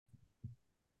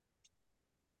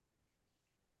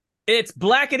It's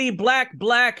blackety black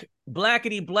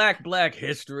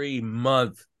history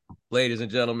month, ladies and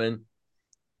gentlemen.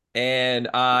 And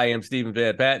I am Stephen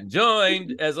Van Patten,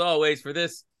 joined as always for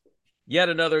this yet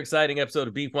another exciting episode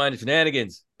of Beef Wine and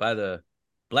Shenanigans by the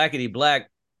blackety black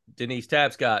Denise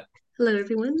Tapscott. Hello,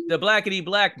 everyone. The blackety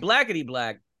black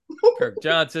Kirk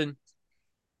Johnson.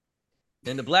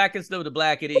 And the blackest of the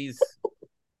blacketies,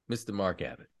 Mr. Mark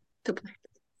Abbott.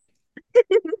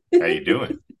 How you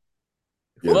doing?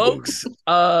 Folks,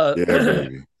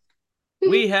 baby.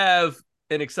 we have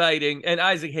an exciting, and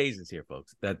Isaac Hayes is here,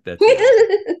 folks. That's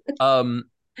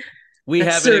we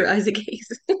That's have Sir Isaac Hayes.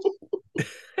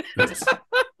 That's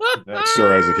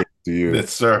Sir Isaac Hayes to you.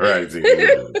 That's Sir Isaac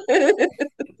Hayes.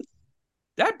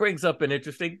 That brings up an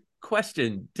interesting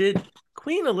question. Did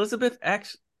Queen Elizabeth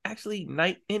actually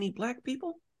knight any black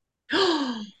people?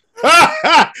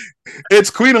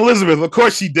 It's Queen Elizabeth. Of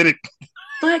course she did it.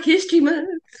 Black History Month.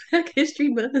 Black History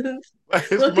Month. Welcome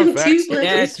to Black That's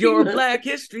History your Month. Black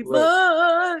History Right.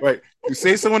 Month. Right. You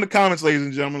say so in the comments, ladies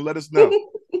and gentlemen. Let us know.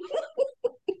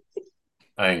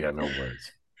 I ain't got no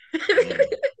words.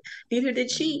 Neither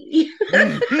did she.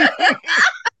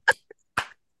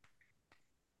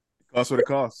 Cost what it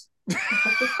costs.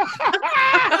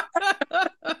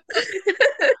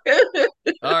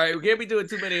 All right, we can't be doing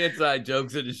too many inside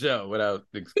jokes in the show without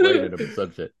explaining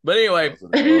some shit. But anyway,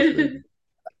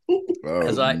 Oh,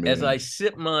 as I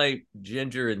sip my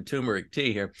ginger and turmeric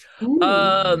tea here.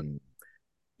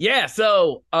 Yeah,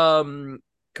 so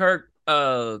Kirk,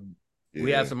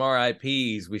 we have some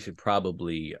RIPs we should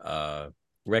probably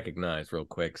recognize real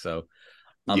quick. So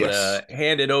I'm gonna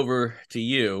hand it over to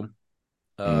you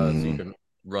so you can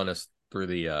run us through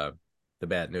the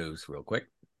bad news real quick.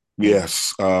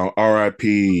 Yes.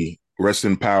 RIP, rest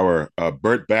in power.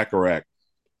 Burt Bacharach,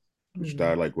 which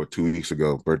died 2 weeks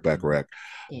ago. Burt Bacharach.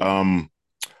 Yeah.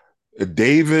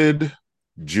 David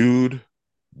Jude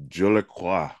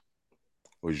Julecroix,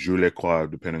 or Julecroix,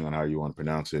 depending on how you want to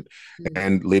pronounce it.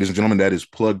 And ladies and gentlemen, that is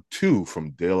Plug 2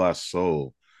 from De La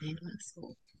Soul.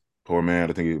 Poor man,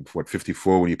 I think he was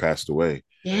 54 when he passed away.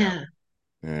 Yeah.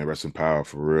 And rest in power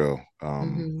for real.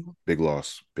 Big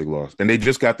loss. And they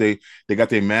just got their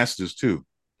masters too,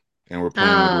 and we're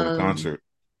planning on doing a concert.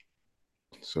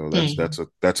 So that's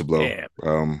a blow.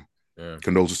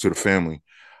 Condolences to the family.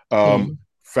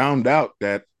 Found out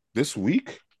that this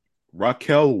week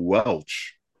Raquel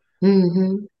Welch,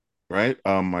 right?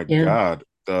 Oh my God.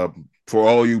 For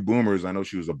all you boomers, I know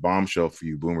she was a bombshell for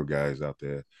you boomer guys out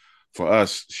there. For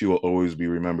us, she will always be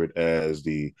remembered as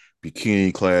the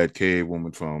bikini-clad cave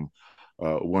woman from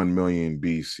 1 million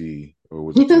BC, or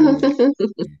was it 2 million?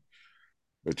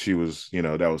 But she was,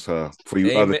 that was her. For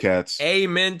you other cats,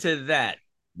 amen to that.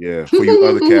 Yeah, for you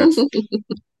other cats,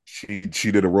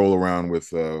 she did a roll around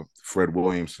with Fred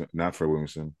Williamson, not Fred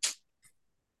Williamson.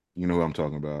 You know who I'm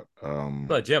talking about?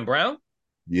 What, Jim Brown?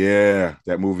 Yeah,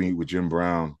 that movie with Jim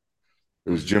Brown. It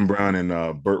was Jim Brown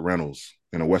and Burt Reynolds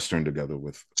in a Western together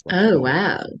with. Oh,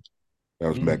 wow. That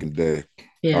was back in the day.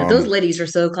 Yeah, those ladies were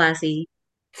so classy.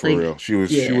 For real. She was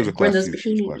a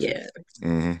classy. Yeah.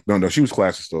 No, she was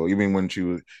classy still. Even when she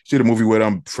did a movie with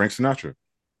Frank Sinatra.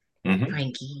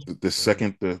 Frankie. The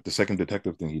second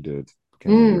detective thing he did.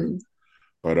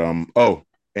 But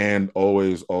and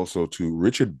always also to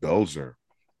Richard Belzer.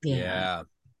 Yeah.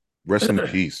 Rest in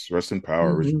peace. Rest in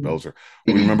power, Richard Belzer.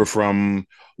 We remember from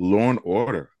Law and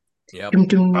Order. Yep.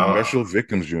 Special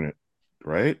Victims Unit,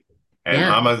 right? And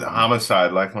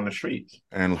Homicide: Life on the Streets.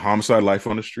 And Homicide: Life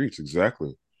on the Streets,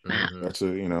 exactly. Mm-hmm. That's a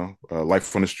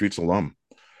Life on the Streets alum.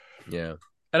 Yeah.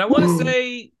 And I want to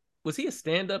say, was he a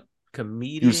stand-up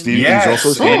comedian? He was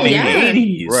also in the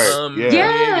 80s.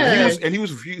 Right. He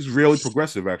was really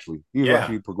progressive, actually. He was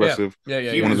actually progressive. Yeah.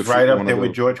 He was right up there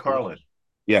with George Carlin.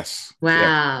 Yes. Wow.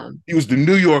 Yeah. He was the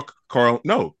New York Carlin.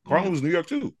 No, Carlin was New York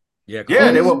too. Yeah,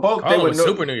 they were both. Carlin was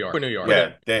super New York.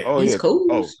 Yeah. He's cool.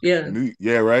 Oh, yeah.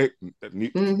 Right. To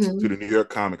the New York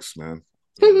comics, man.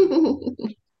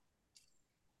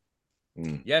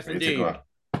 Yes, indeed.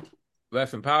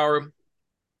 Rest in power.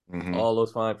 All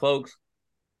those fine folks.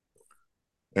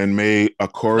 And may a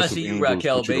chorus especially of you, angels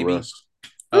Raquel, put you to baby. rest.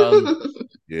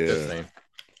 Yeah.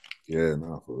 Yeah,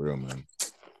 no, for real, man.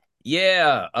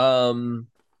 Yeah.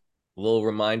 Little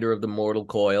reminder of the mortal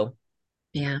coil.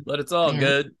 Yeah. But it's all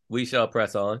good. We shall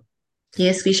press on.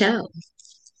 Yes, we shall.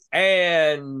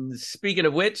 And speaking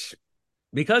of which,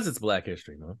 because it's Black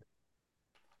History Month,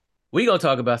 we're going to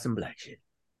talk about some black shit.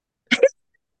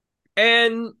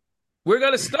 And we're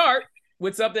going to start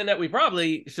with something that we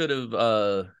probably should have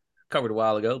covered a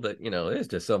while ago, but, there's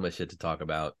just so much shit to talk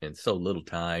about and so little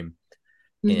time.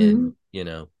 And,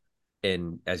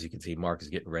 and as you can see, Mark is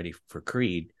getting ready for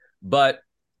Creed. But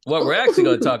what we're actually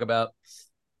going to talk about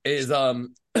is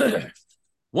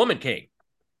Woman King.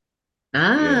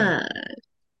 Ah.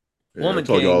 Yeah, I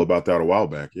told you all about that a while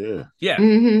back. Yeah. Yeah.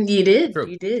 Mm-hmm. You did. True.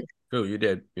 You did. True, you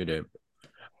did.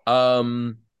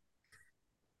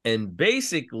 And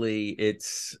basically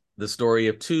it's the story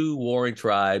of two warring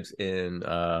tribes in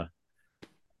I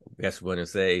guess we're going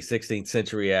to say 16th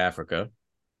century Africa.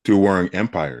 Two warring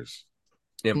empires.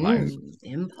 Empires.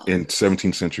 In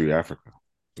 17th century Africa.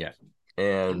 Yeah.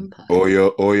 And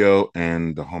Oyo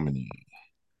and the Hominy.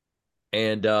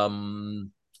 And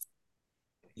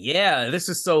yeah, this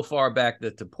is so far back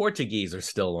that the Portuguese are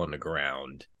still on the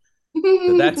ground.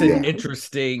 So that's an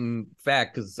interesting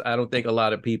fact, because I don't think a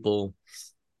lot of people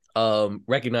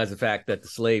recognize the fact that the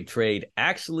slave trade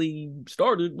actually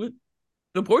started with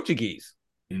the Portuguese,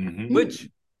 which,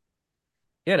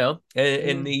 you know,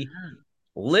 in the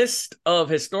list of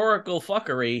historical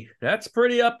fuckery, that's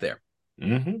pretty up there.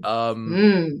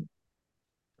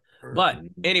 But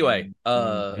anyway,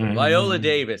 Viola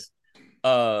Davis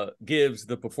gives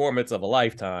the performance of a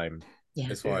lifetime,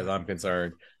 as far as I'm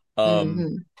concerned.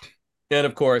 And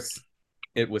of course,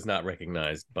 it was not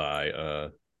recognized by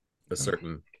a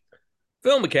certain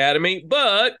film academy,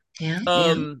 but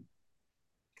no,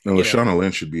 Lashana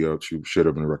Lynch should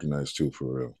have been recognized too,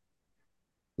 for real.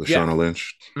 Lashana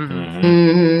Lynch,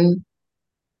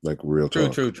 like real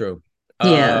talk. True.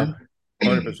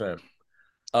 100%.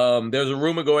 There's a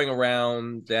rumor going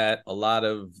around that a lot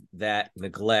of that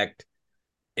neglect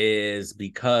is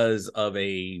because of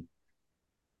a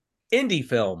indie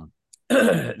film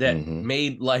that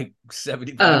made like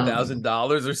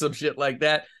 $75,000 or some shit like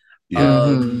that.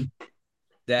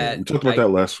 That we talked about that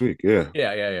last week. Yeah.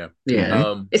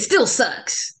 It still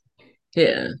sucks.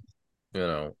 Yeah.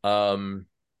 You know.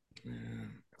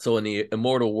 So in the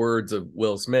immortal words of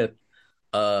Will Smith,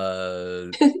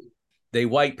 they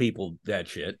white people that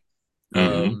shit.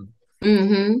 And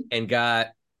got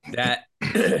that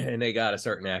and they got a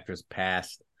certain actress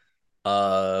past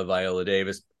Viola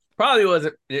Davis. Probably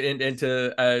wasn't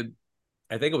into I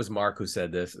think it was Mark who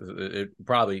said this. It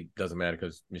probably doesn't matter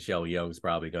because Michelle Yeoh's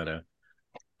probably gonna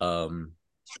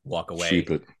walk away.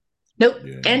 Sheep it. Nope.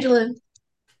 Angela.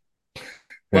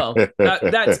 Well,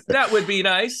 that would be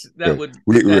nice. That would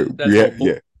we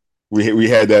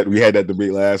had that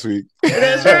debate last week.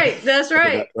 That's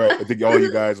right. I think all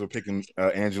you guys were picking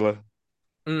Angela.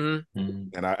 And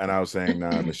I was saying,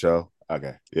 nah, Michelle.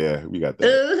 Okay, yeah, we got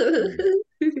that.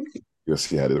 You'll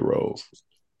see how it rolls.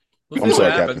 I'm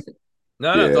sorry, Captain.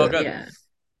 No, it's all good. Yeah.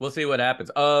 We'll see what happens.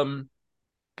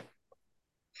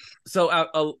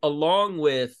 So along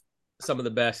with some of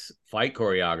the best fight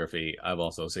choreography I've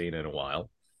also seen in a while,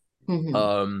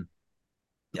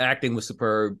 acting was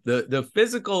superb. The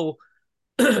physical,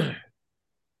 the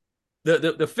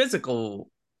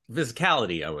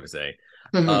physicality, I want to say,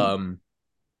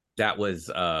 that was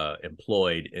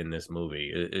employed in this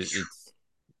movie.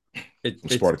 It's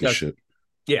Spartacus shit.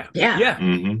 Yeah. There's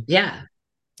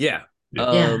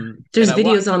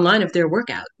videos online of their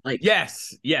workout. Like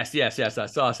yes. I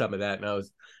saw some of that, and I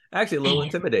was actually a little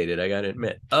intimidated, I gotta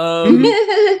admit.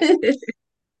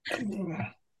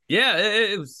 Yeah,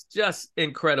 it was just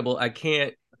incredible. I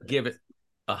can't give it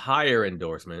a higher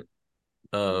endorsement.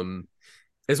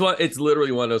 It's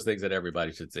literally one of those things that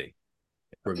everybody should see,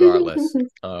 regardless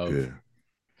of you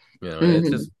know, it's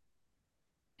just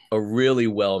a really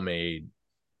well made,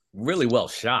 really well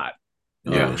shot.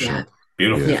 Beautiful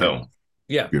film.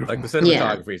 Yeah, beautiful. Like the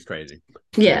cinematography is crazy.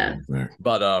 Yeah.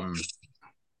 But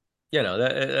you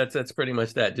know, that's pretty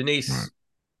much that. Denise,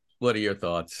 what are your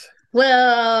thoughts?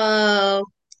 Well,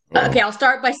 okay, I'll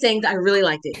start by saying that I really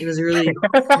liked it. It was a really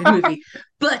good movie.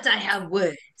 But I have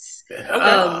words.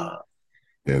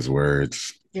 There's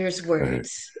words.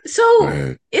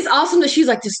 So it's awesome that she's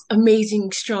like this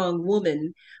amazing, strong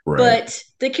woman. Right. But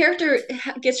the character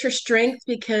gets her strength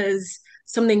because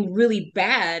something really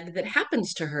bad that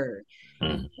happens to her.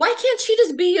 Why can't she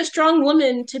just be a strong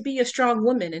woman to be a strong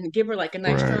woman and give her like a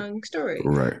nice strong story?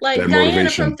 Right. Like that Diana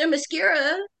motivation from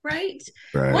Themyscira, right?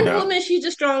 Wonder Woman, she's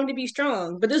just strong to be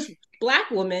strong. But this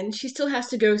black woman, she still has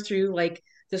to go through like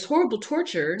this horrible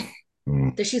torture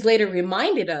that she's later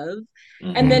reminded of.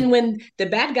 And then when the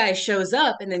bad guy shows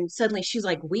up and then suddenly she's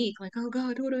like weak, like, oh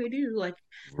God, what do I do? Like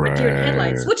deer in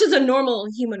headlights, which is a normal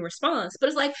human response. But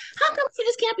it's like, how come she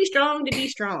just can't be strong to be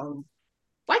strong?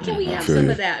 Why can't we have some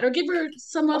of that or give her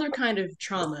some other kind of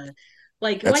trauma?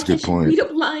 Like, why can't she beat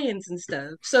up lions and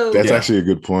stuff? So that's actually a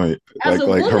good point. Like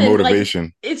woman, her motivation.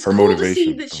 Like, it's cool to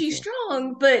see that she's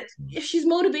strong, but if she's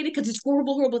motivated because it's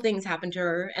horrible things happen to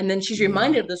her, and then she's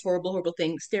reminded of this horrible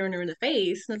thing staring her in the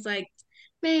face, and it's like,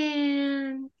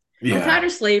 man, I'm tired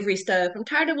of slavery stuff. I'm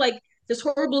tired of like this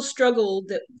horrible struggle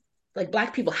that like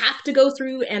Black people have to go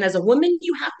through, and as a woman,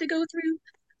 you have to go through.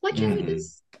 Why can't we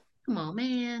just come on,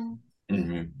 man?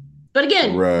 But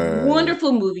again,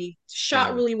 wonderful movie,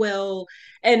 shot really well,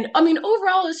 and I mean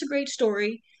overall, it's a great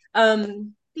story. Yeah,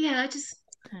 I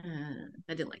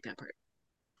didn't like that part.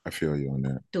 I feel you on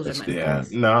that. Those are my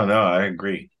points. No, I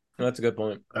agree. No, that's a good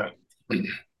point.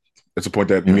 It's a point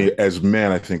that as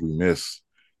men, I think we miss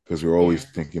because we're always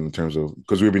thinking in terms of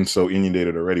because we've been so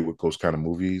inundated already with those kind of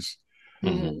movies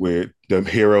where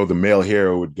the male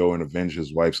hero would go and avenge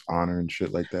his wife's honor and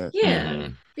shit like that.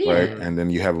 Right. And then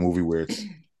you have a movie where it's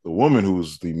the woman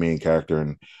who's the main character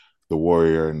and the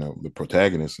warrior and the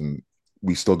protagonist, and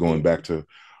we still going back to,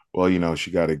 well, you know,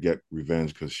 she got to get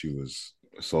revenge because she was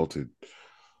assaulted.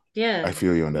 Yeah, I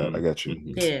feel you on that. I got you.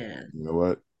 Yeah, you know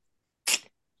what?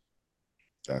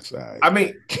 That's right. I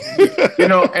mean, you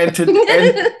know, and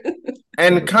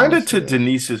kind of to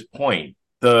Denise's point,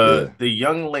 the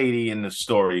young lady in the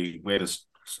story where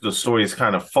the story is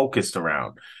kind of focused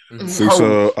around. I'm sorry,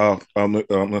 real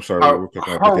quick,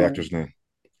 I'll the actor's name.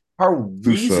 Her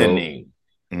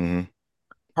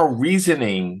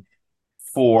reasoning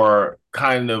for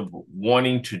kind of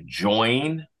wanting to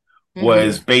join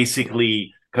was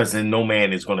basically because then no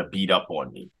man is going to beat up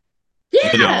on me.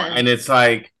 Yeah, you know, and it's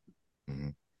like,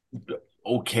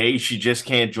 okay, she just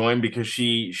can't join because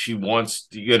she wants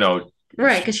to, you know.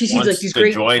 Right, because she sees like these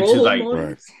great role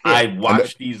models. I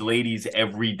watch these ladies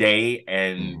every day,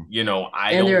 and you know,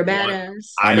 they're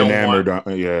badass. I don't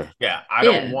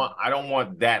want, I don't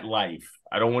want that life.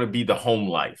 I don't want to be the home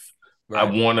life. Right.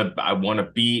 I want to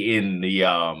be in the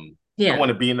I want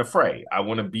to be in the fray. I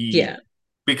want to be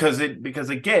because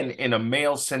again, in a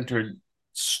male centered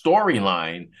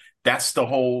storyline, that's the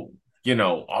whole. You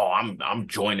know, I'm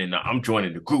joining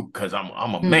the group because I'm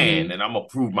a man and I'm gonna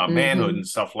prove my manhood and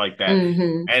stuff like that.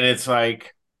 And it's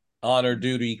like honor,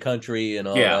 duty, country, and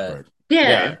all that.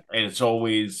 Yeah. And it's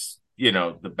always, you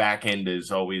know, the back end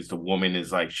is always the woman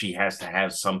is like she has to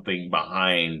have something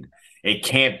behind. It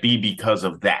can't be because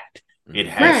of that. It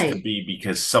has to be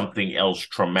because something else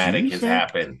traumatic has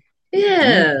happened.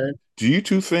 Yeah. Do you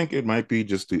two think it might be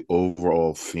just the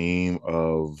overall theme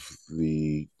of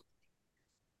the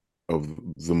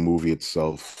movie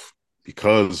itself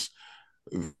because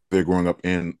they're growing up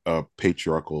in a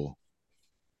patriarchal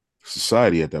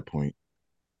society at that point?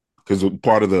 Because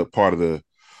part of the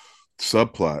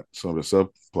subplot, some of the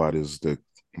subplot is the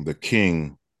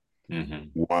king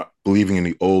believing in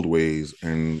the old ways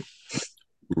and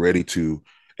ready to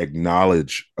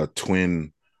acknowledge a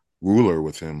twin ruler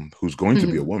with him who's going to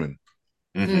be a woman,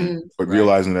 but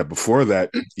realizing that before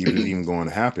that even going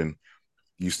to happen,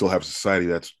 you still have society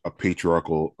that's a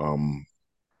patriarchal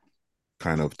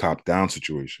kind of top-down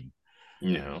situation.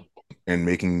 Yeah. And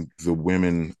making the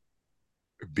women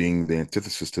being the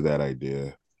antithesis to that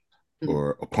idea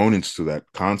or opponents to that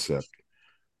concept,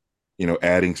 you know,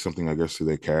 adding something, I guess, to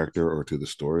their character or to the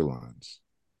storylines.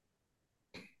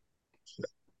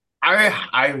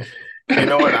 You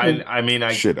know what? I mean,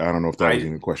 I don't know if that was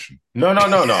even a question. No.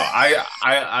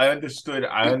 I understood.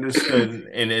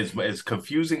 In as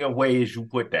confusing a way as you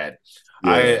put that.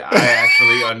 Yeah.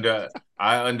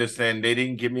 I understand. They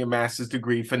didn't give me a master's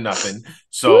degree for nothing.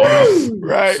 So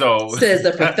right. So says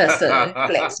the professor.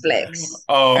 Flex.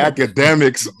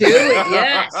 Academics. Do it.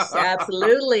 Yes,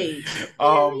 absolutely.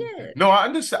 No, I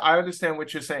understand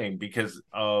what you're saying because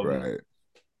right.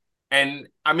 And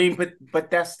I mean, but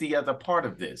that's the other part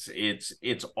of this.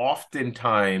 It's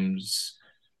oftentimes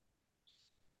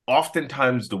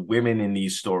the women in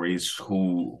these stories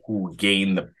who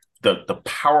gain the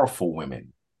powerful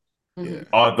women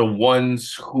are the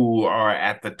ones who are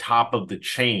at the top of the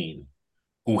chain,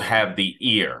 who have the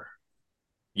ear,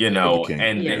 you know,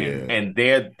 and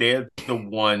they're the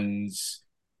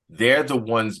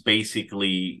ones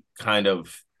basically kind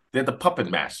of they're the puppet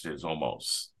masters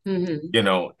almost. You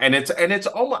know, and it's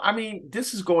almost, I mean,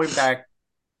 this is going back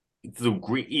to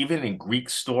Greek, even in Greek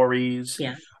stories.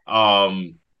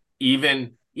 I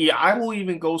will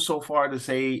even go so far to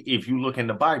say, if you look in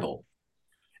the Bible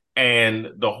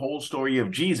and the whole story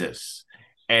of Jesus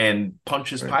and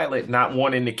Pontius Pilate not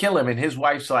wanting to kill him, and his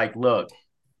wife's like, look,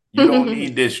 you don't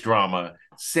need this drama.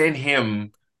 Send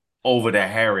him over to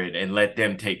Herod and let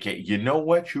them take care. You know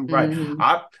what? You're right.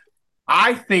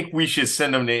 I think we should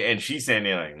send them there, and she's saying,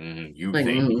 like, you like,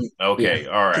 think? Okay,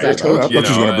 all right. I thought you were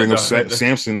going to bring us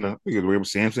Samson. We could bring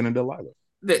Samson and Delilah.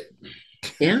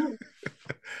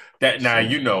 Now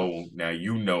you know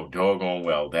doggone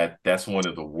well that's one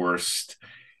of the worst,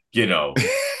 you know.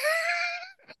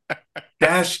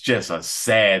 That's just a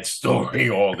sad story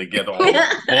altogether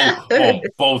on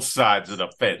both sides of the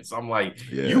fence. I'm like,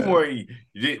 you were,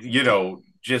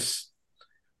 just.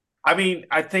 I mean,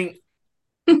 I think,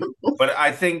 but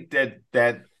I think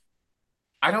that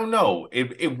I don't know.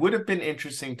 It would have been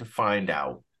interesting to find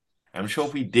out. I'm sure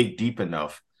if we dig deep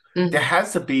enough, there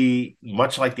has to be,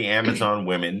 much like the Amazon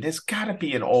women, there's got to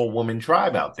be an all-woman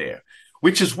tribe out there,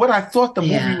 which is what I thought the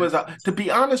movie was. To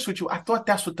be honest with you, I thought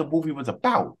that's what the movie was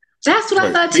about. That's what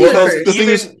I thought too. The thing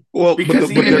is, but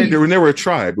they were never a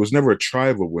tribe. It was never a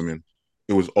tribe of women.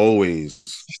 It was always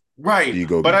right.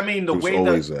 But I mean, the way I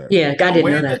didn't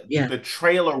know that. The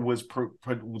trailer was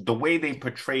the way they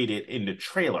portrayed it in the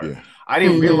trailer. Yeah. I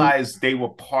didn't realize they were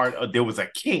part of. There was a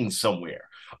king somewhere.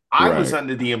 I was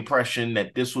under the impression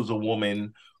that this was a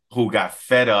woman who got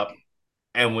fed up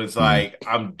and was like,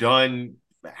 "I'm done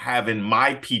having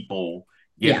my people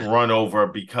get run over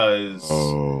because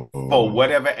for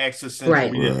whatever exorcism,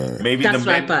 maybe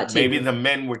the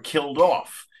men were killed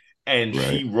off." And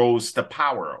she rose to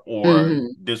power, or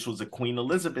this was a Queen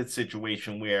Elizabeth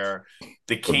situation where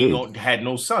the king had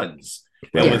no sons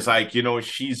and was like,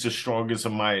 she's the strongest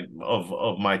of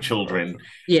my children.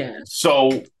 Yeah.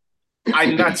 So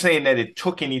I'm not saying that it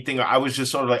took anything. I was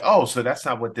just sort of like, oh, so that's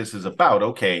not what this is about.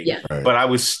 Okay. Yeah. But I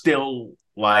was still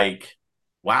like,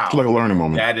 wow, it's like a learning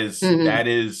moment.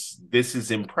 This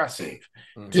is impressive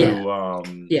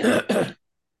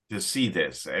to see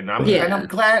this, and I'm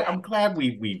glad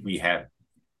we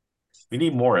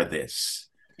need more of this.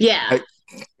 I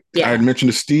had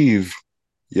mentioned to Steve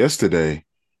yesterday,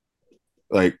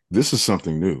 like, this is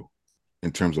something new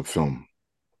in terms of film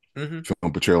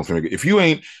portrayal.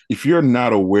 If you're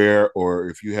not aware, or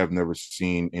if you have never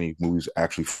seen any movies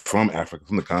actually from Africa,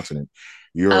 from the continent,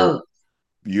 you're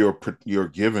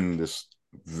given this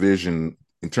vision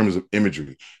in terms of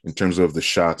imagery, in terms of the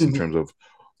shots, in terms of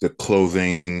the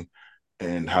clothing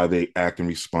and how they act and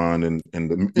respond, and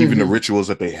even the rituals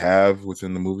that they have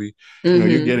within the movie.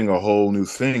 You're getting a whole new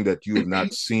thing that you have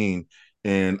not seen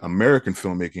in American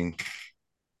filmmaking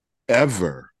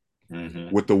ever,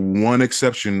 with the one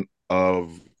exception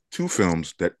of two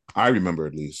films that I remember,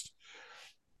 at least,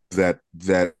 that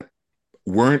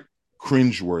weren't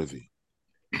cringeworthy.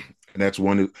 And that's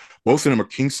both of them are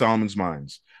King Solomon's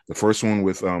Mines. The first one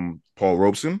with Paul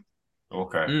Robeson.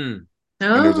 Okay.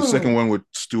 And there's a second one with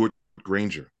Stuart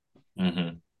Granger.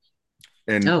 And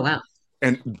wow.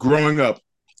 And growing up,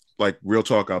 like, real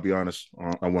talk, I'll be honest,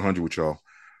 on 100 with y'all,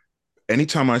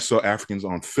 anytime I saw Africans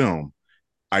on film,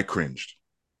 I cringed.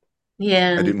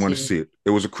 Yeah. I didn't want to see it.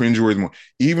 It was a cringeworthy moment.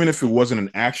 Even if it wasn't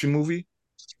an action movie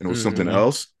and it was something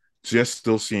else, just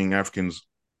still seeing Africans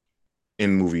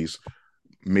in movies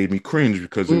made me cringe,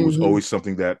 because it was always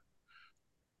something that,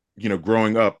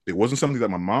 growing up, it wasn't something that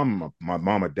my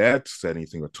mom or dad said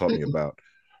anything or taught me about,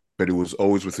 but it was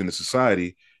always within the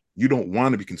society. You don't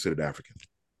want to be considered African.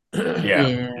 Yeah.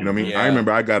 You know what I mean? Yeah. I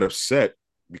remember I got upset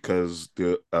because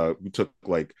we took,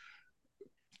 like,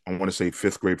 I want to say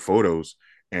 5th grade photos,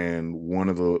 and one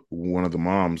of the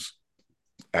moms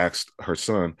asked her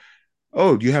son,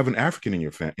 "Oh, do you have an African in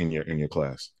your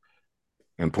class?"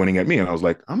 And pointing at me, and I was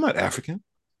like, "I'm not African,"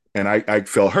 and I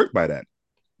felt hurt by that.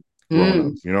 Growing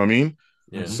up, you know what I mean?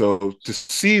 Yeah. So to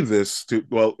see this,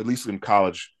 at least in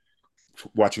college,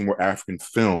 watching more African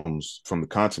films from the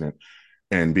continent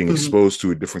and being exposed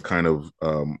to a different kind of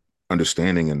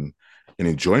understanding and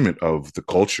enjoyment of the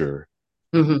culture,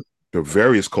 the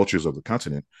various cultures of the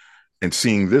continent, and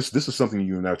seeing this is something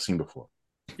you've not seen before.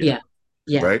 Yeah.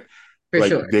 Right? For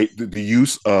sure. The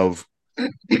use of,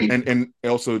 and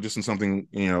also just in something,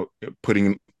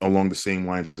 putting along the same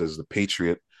lines as The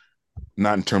Patriot,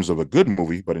 not in terms of a good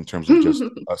movie, but in terms of just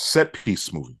a set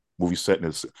piece movie set in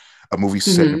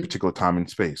a particular time and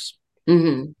space.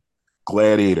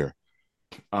 Gladiator,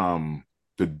 The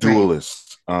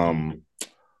Duelist,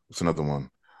 what's another one?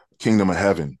 Kingdom of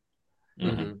Heaven,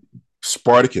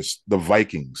 Spartacus, The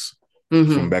Vikings,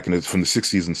 from back from the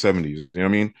 60s and 70s. You know what I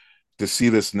mean? To see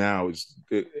this now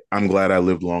I'm glad I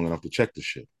lived long enough to check this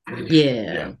shit.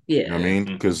 Yeah. You know what I mean?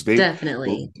 Because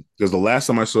definitely. Because the last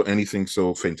time I saw anything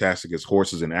so fantastic as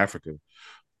horses in Africa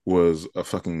was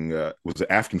an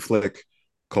African flick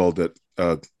called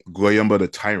Goyamba the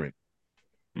Tyrant.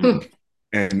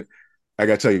 And I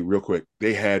gotta tell you real quick,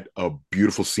 they had a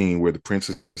beautiful scene where the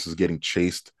princess is getting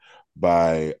chased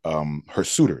by her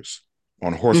suitors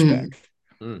on horseback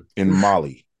in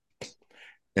Mali.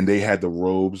 And they had the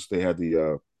robes, they had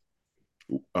the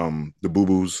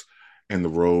boo-boos and the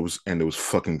robes, and it was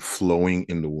fucking flowing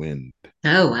in the wind.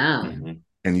 Oh, wow.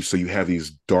 And so you have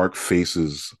these dark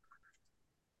faces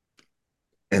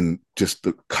and just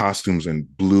the costumes and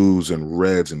blues and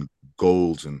reds and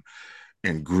golds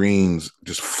and greens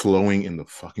just flowing in the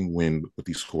fucking wind with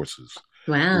these horses.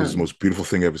 Wow. It was the most beautiful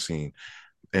thing I've ever seen.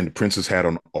 And the princess had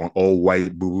on all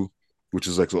white boo, which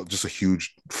is like just a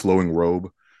huge flowing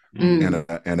robe and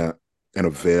a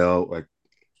veil, like,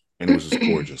 and it was just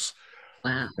gorgeous.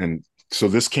 Wow. And so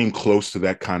this came close to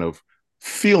that kind of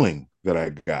feeling that I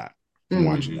got from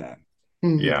watching that.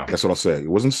 Yeah. That's what I'll say. It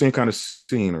wasn't the same kind of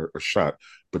scene or shot,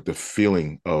 but the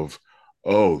feeling of,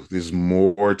 oh, there's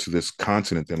more to this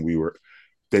continent than we were,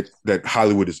 that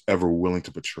Hollywood is ever willing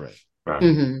to portray. Right.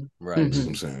 Right. That's what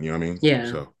I'm saying. You know what I mean? Yeah.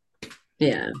 So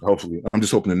yeah. Hopefully, I'm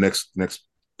just hoping the next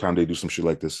time they do some shit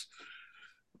like this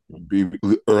be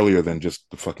earlier than just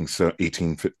the fucking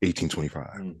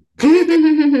 1825.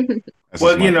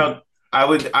 Well, you know, I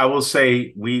will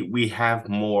say we have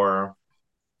more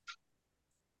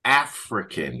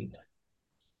African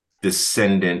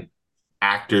descendant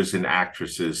actors and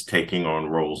actresses taking on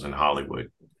roles in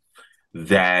Hollywood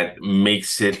that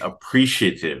makes it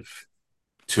appreciative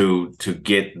to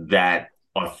get that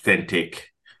authentic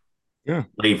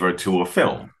flavor to a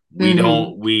film. We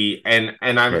don't and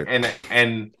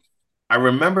I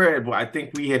remember, I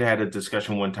think we had a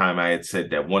discussion one time. I had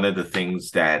said that one of the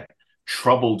things that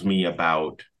troubled me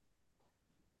about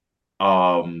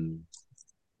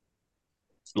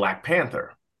Black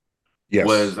Panther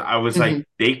was I was like,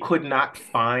 they could not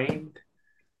find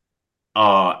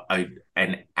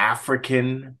an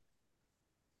African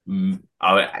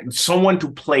someone to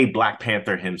play Black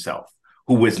Panther himself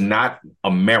who was not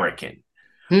American,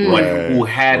 but who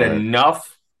had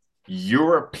enough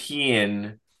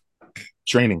European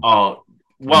training. No.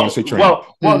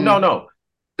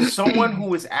 Someone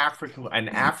who is African, an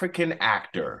African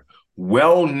actor,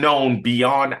 well known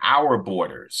beyond our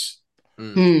borders.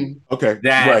 Okay.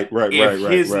 That if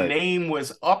his name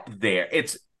was up there,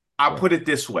 I'll put it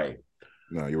this way.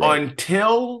 No, you're right.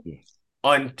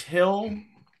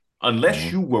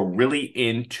 Unless you were really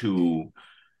into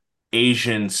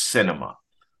Asian cinema,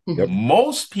 Yep.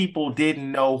 most people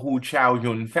didn't know who Chow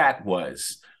Yun-Fat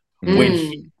was when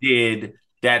he did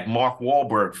that Mark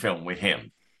Wahlberg film with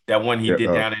him. That one he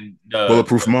did down in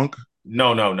Bulletproof Monk?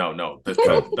 No.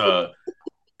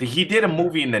 He did a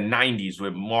movie in the 90s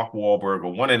with Mark Wahlberg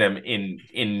or one of them in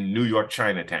New York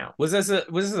Chinatown. Was this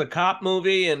a cop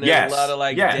movie? And there's a lot of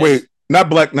Wait, not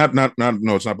Black, not no,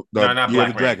 it's not not Year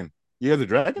of the Dragon. Year of the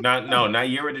Dragon? Not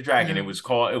Year of the Dragon. It was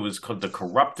called The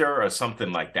Corruptor or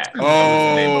something like that.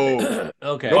 Oh,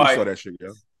 okay. Nobody saw that shit,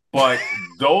 yo. But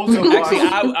those of actually,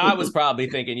 I was probably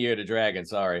thinking Year of the Dragon.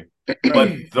 Sorry,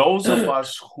 but those of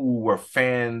us who were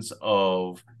fans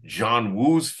of John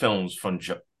Woo's films from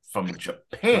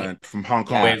Japan, from Hong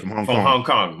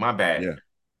Kong, my bad.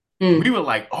 Yeah. We were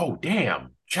like, oh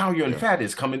damn, Chow Yun-Fat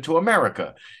is coming to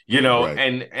America, you know,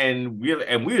 and we were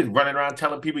running around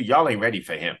telling people y'all ain't ready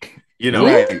for him. You know,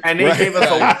 and they gave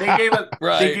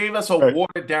us a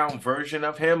watered down version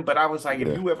of him. But I was like,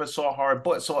 if you ever saw Hard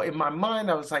Boiled, so in my mind,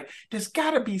 I was like, there's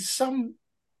got to be some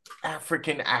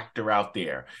African actor out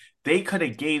there they could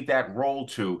have gave that role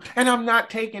to. And I'm not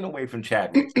taking away from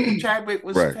Chadwick. Chadwick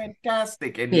was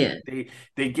fantastic, and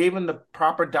they gave him the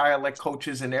proper dialect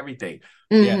coaches and everything.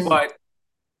 Yes. But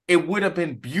it would have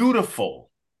been beautiful,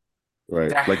 to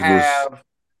like have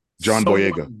John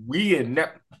Boyega.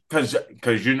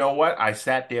 Because you know what? I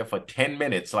sat there for 10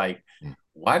 minutes like,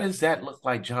 why does that look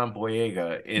like John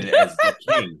Boyega as the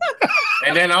king?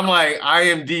 And then I'm like,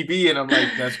 IMDb, and I'm like,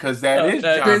 that's because that is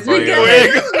John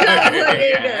Boyega.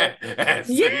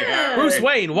 Yeah. Bruce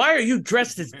Wayne, why are you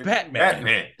dressed as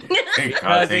Batman?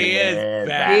 Because he is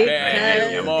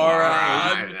Batman, you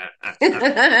moron.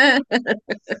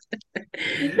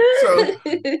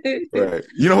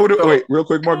 You know who? Wait, real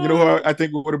quick, Mark. You know who I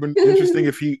think would have been interesting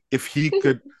if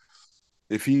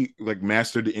he like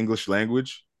mastered the English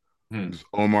language?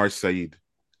 Omar Said.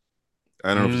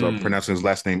 I don't know if I'm pronouncing his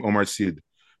last name. Omar Syed,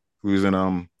 who's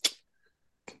in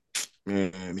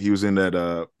he was in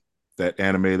that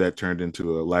anime that turned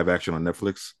into a live action on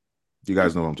Netflix. You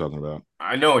guys know what I'm talking about?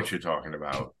 I know what you're talking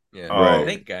about. Yeah, I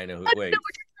think I know who. Wait,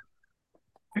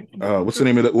 what's the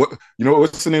name of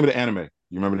what's the name of the anime?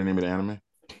 You remember the name of the anime?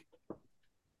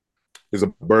 It's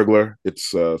a burglar. It's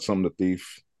something the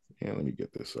thief. Yeah, let me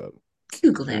get this up.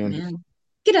 Google that, man.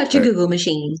 Get out your Google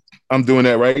machine. I'm doing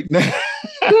that right now.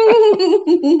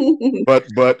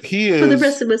 but he is, for the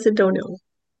rest of us that don't know,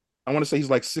 I want to say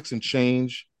he's like 6 and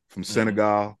change from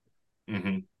Senegal,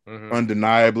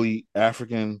 undeniably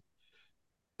African,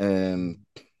 and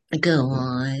go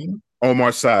on.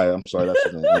 Omar Sy. I'm sorry, that's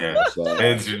his name.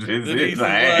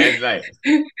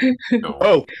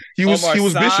 He was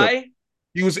Bishop.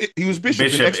 He was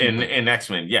Bishop in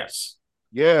X-Men. Yes.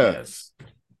 Yeah. Yes.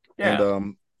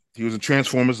 And he was in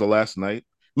Transformers: The Last Knight.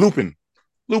 Lupin,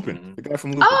 the guy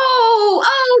from Lupin.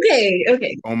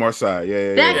 Okay. Omar Sy,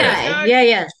 that guy.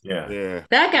 Yeah.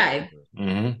 That guy.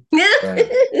 Mm-hmm.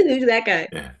 Who's that guy?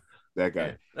 Yeah. That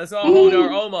guy. Let's all hold our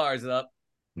Omars up.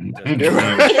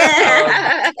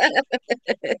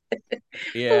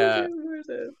 Yeah.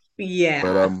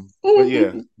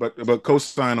 But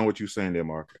co-sign on what you're saying there,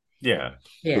 Mark. Yeah.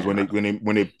 Because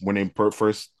when they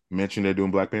first mentioned they're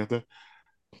doing Black Panther,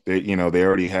 they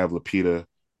already have Lupita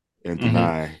and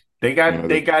Denai. They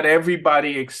got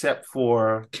everybody except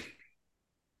for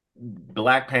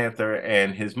Black Panther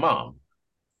and his mom.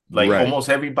 Almost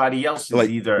everybody else is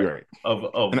either of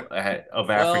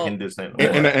African descent.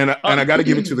 And I got to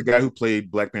give it to the guy who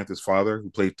played Black Panther's father, who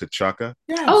played T'Chaka.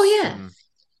 Yes. Oh yeah.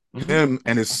 Him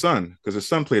and his son, because his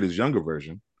son played his younger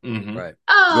version. Mm-hmm. Right.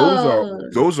 Oh.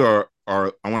 Those are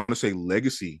I want to say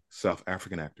legacy South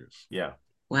African actors. Yeah.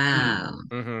 Wow.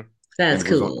 Mm-hmm. That's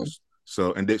cool.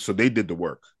 So they did the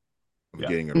work of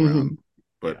getting it around.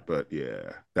 But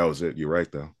yeah, that was it. You're right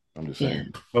though. I'm just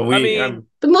saying. But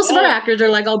but most of our actors are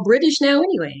like all British now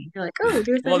anyway. You're like,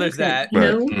 there's that.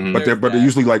 But they're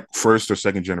usually like first or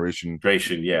second generation.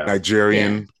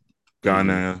 Nigerian,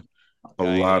 Ghana, a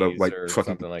lot of like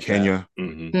fucking like Kenya.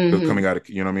 They're coming out of,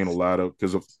 you know what I mean? A lot of,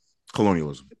 because of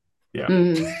colonialism. Yeah.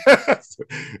 And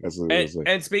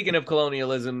speaking of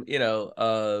colonialism,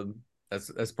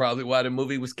 that's probably why the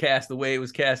movie was cast the way it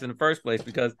was cast in the first place,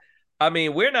 because I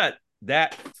mean, we're not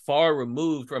that far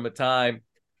removed from a time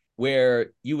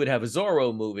where you would have a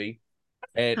Zorro movie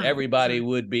and everybody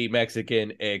would be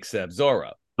Mexican except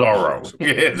Zorro.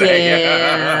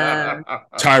 Yeah.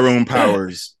 Tyrone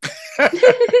Powers.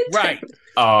 Right.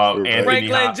 Frank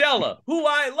Langella, who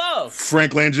I love.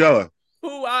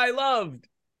 Who I loved.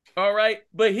 All right.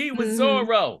 But he was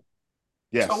Zorro.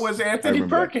 Yes. So was Anthony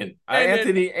Perkins.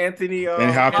 Anthony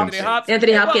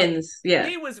Hopkins. Yeah.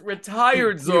 He was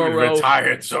retired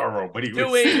Zorro. But he was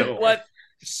doing what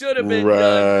should have been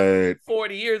done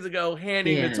 40 years ago,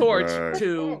 handing the torch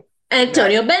to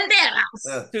Antonio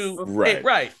Banderas.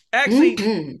 Right. Actually,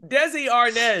 Desi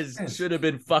Arnaz should have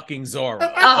been fucking Zorro.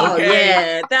 Oh,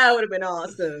 yeah. That would have been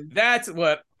awesome. That's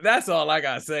all I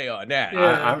gotta say on that.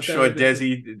 I'm sure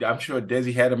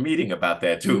Desi had a meeting about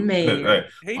that too. Why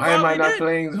am I not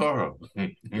playing Zorro?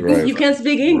 Right. You can't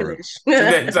speak English.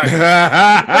 Neither does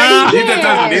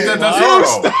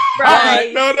Zorro.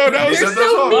 Right. No, that was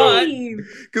so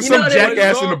because some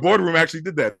jackass in the boardroom actually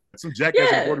did that. Some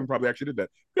jackass in the boardroom probably actually did that.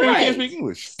 Right. You can't speak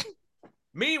English.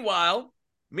 Meanwhile,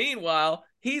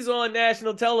 he's on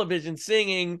national television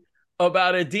singing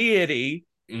about a deity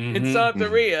in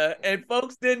Santeria, and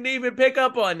folks didn't even pick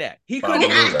up on that. He couldn't be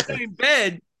in the same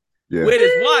bed with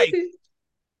his wife.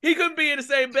 He couldn't be in the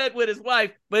same bed with his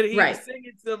wife, but he was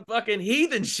singing some fucking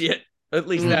heathen shit. At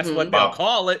least that's what they'll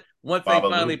call it once they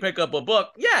finally pick up a book.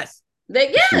 Yes.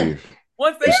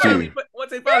 Once they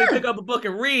finally pick up a book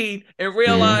and read and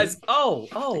realize,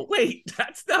 oh, wait,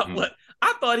 that's not what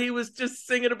I thought. He was just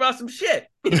singing about some shit.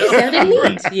 You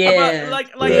know?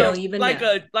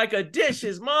 Like a dish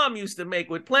his mom used to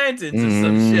make with plantains or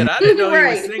some shit. I didn't know he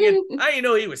was singing. I didn't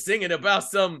know he was singing about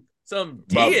some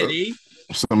deity,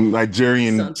 some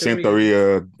Nigerian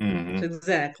Santeria.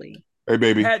 Exactly. Hey,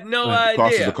 baby. Had no idea.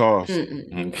 Cost is the cost.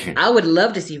 I would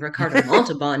love to see Ricardo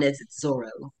Montalban as Zorro.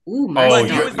 Ooh, my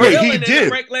God. He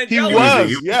did. He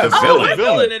was. Yes. The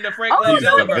villain in the Frank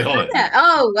Langella version.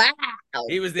 Oh, wow.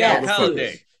 He was the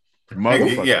alcalde.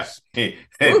 Motherfuckers.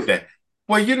 Yeah.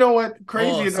 Well, you know what?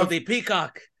 Crazy enough. So the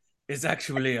peacock is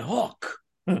actually a hawk.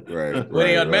 Right. When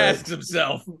he unmasks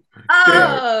himself.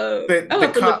 Oh. I'll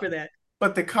have to look for that.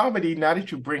 But the comedy, now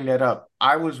that you bring that up,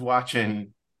 I was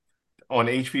watching on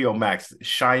HBO Max,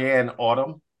 Cheyenne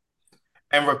Autumn,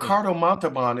 and Ricardo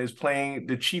Montalban is playing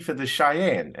the chief of the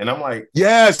Cheyenne, and I'm like,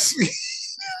 yes,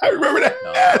 I remember that.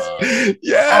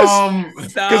 Yes,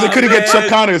 because it couldn't get Chuck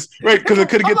Connors, right? Because it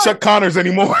couldn't get Chuck Connors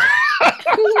anymore,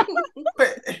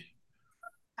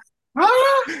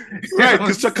 right?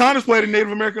 Because Chuck Connors played a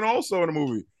Native American also in the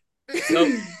movie.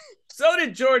 So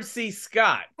did George C.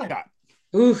 Scott.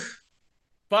 Oof,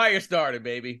 Firestarter,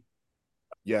 baby.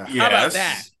 Yeah, how about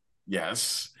that?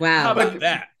 Yes. Wow. How about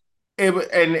that?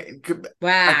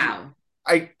 Wow.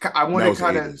 I want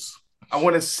to I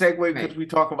want to segue because we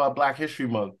talk about Black History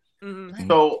Month. Mm-hmm.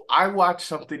 So I watched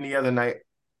something the other night.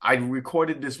 I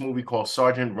recorded this movie called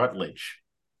Sergeant Rutledge.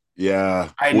 Yeah.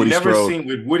 I'd never seen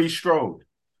with Woody Strode.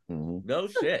 Mm-hmm. No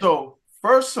shit. So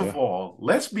first of all,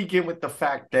 let's begin with the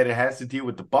fact that it has to deal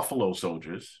with the Buffalo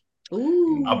Soldiers.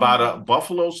 Ooh. About a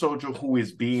Buffalo soldier who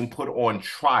is being put on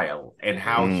trial and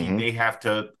how they have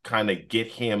to kind of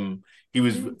get him. He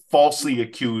was falsely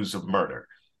accused of murder.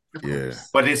 Yeah.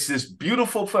 But it's this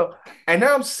beautiful film. And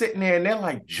now I'm sitting there and they're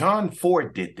like, John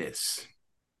Ford did this.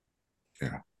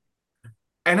 Yeah.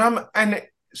 And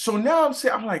so now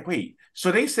I'm like, wait.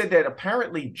 So they said that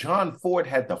apparently John Ford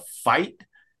had to fight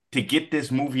to get this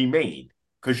movie made.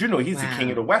 Because, he's the king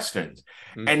of the Westerns.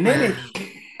 And then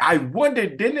I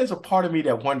wondered, then there's a part of me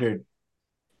that wondered,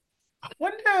 I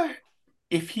wonder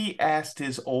if he asked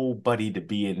his old buddy to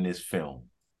be in this film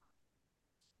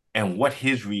and what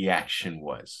his reaction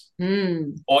was.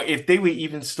 Or if they were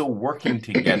even still working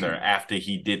together after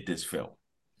he did this film.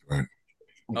 Right.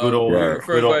 Good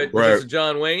old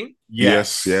John Wayne?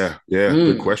 Yes. Yeah.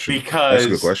 Good question. Because that's a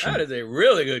good question. That is a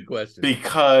really good question.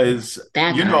 Because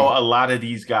a lot of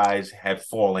these guys have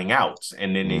falling outs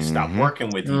and then they stop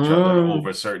working with each other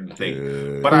over certain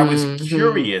things. But I was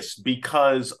curious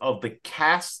because of the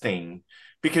casting,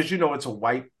 because it's a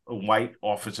white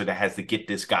officer that has to get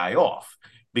this guy off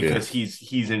because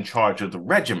he's in charge of the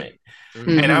regiment.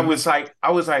 And I was like,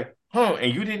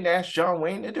 and you didn't ask John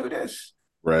Wayne to do this?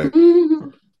 Right.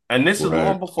 And this is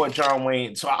long before John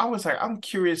Wayne. So I was like, I'm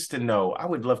curious to know. I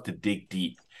would love to dig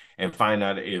deep and find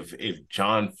out if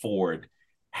John Ford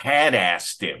had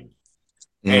asked him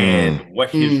and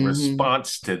what his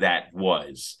response to that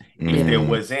was, if there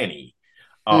was any.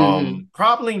 He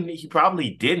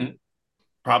probably didn't.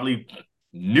 Probably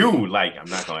knew, like, I'm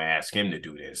not going to ask him to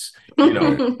do this,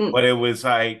 but it was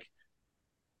like,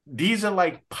 these are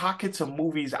like pockets of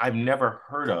movies I've never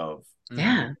heard of.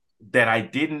 Yeah. That I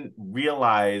didn't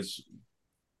realize,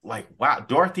 like, wow,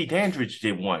 Dorothy Dandridge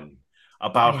did one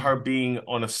about her being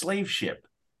on a slave ship.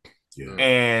 Yeah.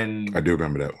 And I do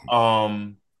remember that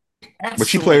one. But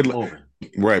she played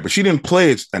right, but she didn't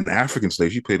play an African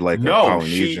slave. She played like a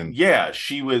Polynesian.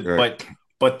 She was, right.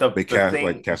 but they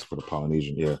cast for the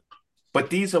Polynesian, yeah. But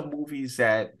these are movies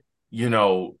that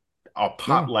are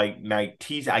pop like I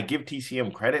give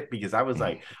TCM credit because I was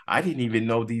like, I didn't even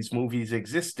know these movies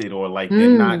existed, or like they're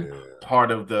not part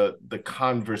of the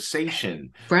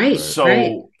conversation. Right.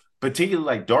 So particularly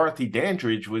like Dorothy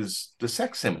Dandridge was the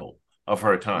sex symbol of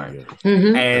her time.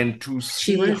 And to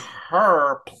see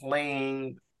her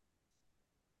playing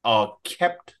a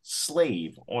kept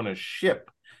slave on a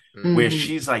ship where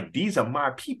she's like, these are my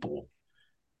people.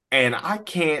 And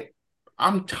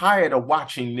I'm tired of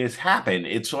watching this happen.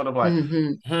 It's sort of like,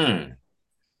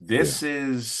 this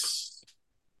is,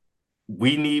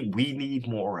 we need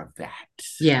more of that.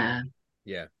 Yeah,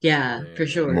 for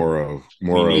sure. More of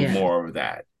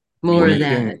that. More of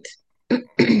that.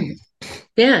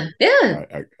 Yeah.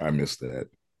 I missed that.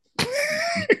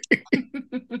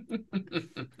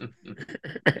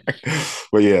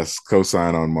 But yes,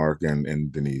 co-sign on Mark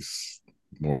and Denise.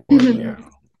 More of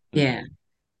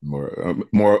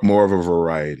a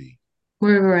variety.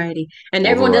 More variety. And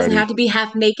everyone doesn't have to be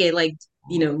half naked like,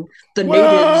 the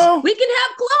natives. We can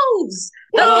have clothes.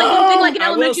 That's like one thing, like in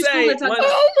elementary school.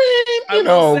 I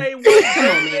will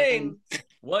say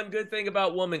one good thing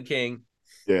about Woman King.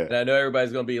 Yeah. And I know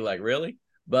everybody's going to be like, really?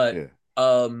 But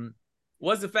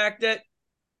was the fact that,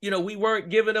 we weren't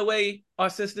giving away our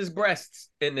sisters' breasts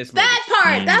in this movie. That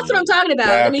part. That's what I'm talking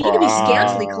about. You can be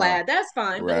scantily clad. That's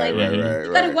fine. But like,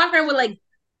 you got to walk around with like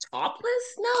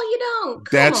topless? No, you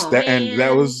don't. And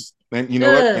that was, and you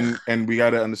know what? And we got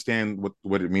to understand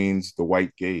what it means, the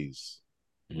white gaze.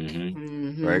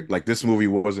 Right? Like, this movie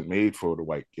wasn't made for the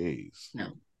white gaze. No.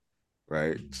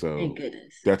 Right? So thank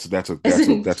goodness. That's a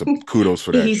kudos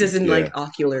for that. He says in like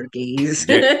ocular gaze.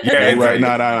 Right.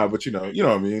 No. But you know what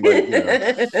I mean.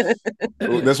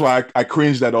 Like, that's why I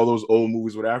cringed at all those old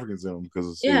movies with Africans in them,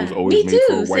 because it was always made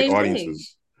for white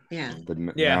audiences. Yeah. But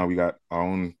now we got our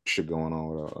own shit going on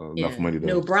with enough money to.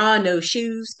 No bra, no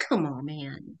shoes. Come on,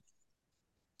 man.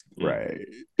 Right.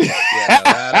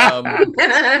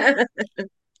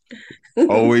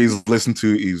 Always listen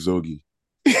to Izogi.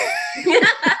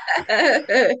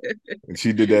 And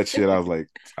she did that shit. I was like,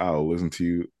 I'll listen to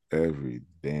you every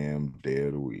damn day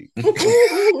of the week.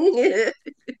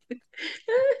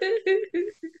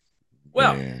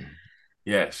 Well, man.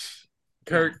 Yes,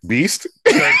 Kurt Beast.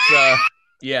 Kurt's,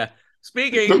 yeah.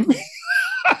 Speaking of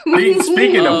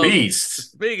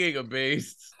beasts. Speaking of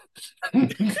beasts.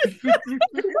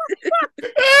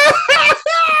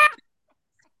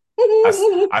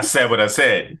 I said what I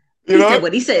said. He said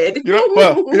what he said.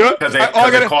 Because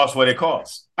it costs what it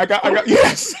costs. I got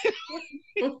yes.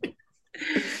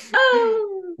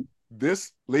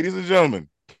 This, ladies and gentlemen,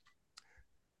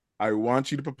 I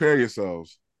want you to prepare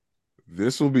yourselves.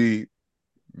 This will be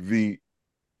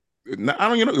it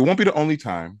won't be the only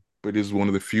time, but it is one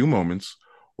of the few moments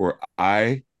where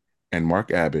I and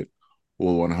Mark Abbott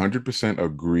will 100%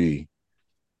 agree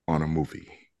on a movie.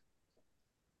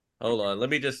 Hold on. Let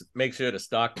me just make sure the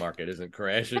stock market isn't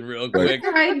crashing real quick.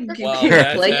 Right.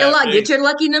 Get your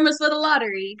lucky numbers for the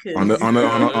lottery. On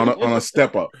a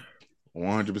step up.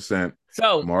 100%.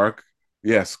 So Mark,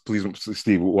 yes, please,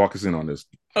 Steve, walk us in on this.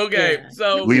 Okay,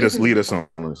 so lead us on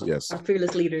this. Yes. Our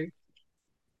fearless leader.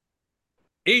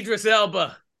 Idris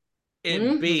Elba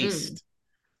in Beast.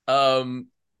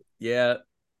 Yeah.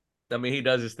 I mean, he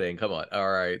does his thing. Come on. All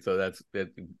right. So that's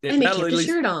it. And he kept his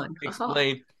shirt on.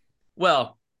 Explain.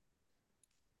 Well,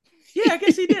 yeah, I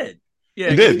guess he did. Yeah,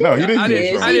 he did. No, he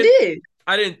didn't.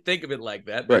 I didn't think of it like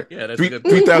that. But right. Yeah, that's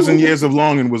 3,000 years of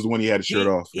longing was when he had his shirt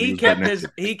off. He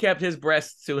kept his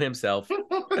breasts to himself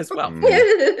as well.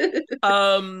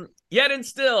 Yet and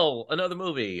Still, another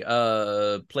movie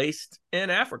placed in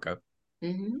Africa.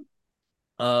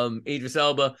 Idris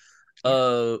Elba,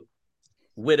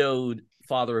 widowed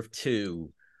father of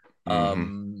two,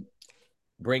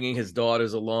 bringing his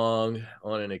daughters along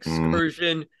on an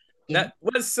excursion that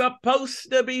was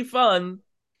supposed to be fun,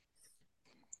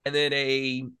 and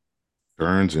then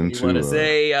turns into you want to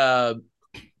say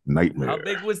nightmare. How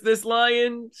big was this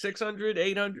lion? 600,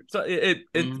 800? So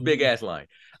it's big ass lion.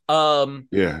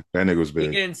 Yeah, that nigga was big.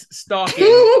 Begins stalking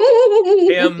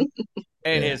him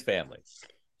and his family.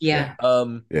 Yeah.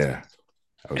 Yeah.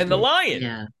 And the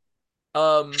lion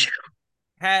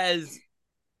has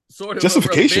sort of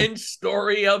justification. A revenge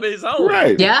story of his own.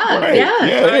 Right.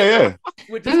 Yeah.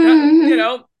 Which is kind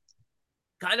of,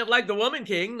 kind of like the Woman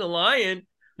King, the lion,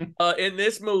 in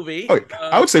this movie.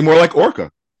 I would say more like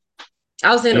Orca.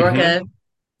 I was in Orca.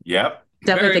 Yep.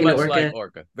 Definitely very much like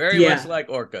Orca. Very much like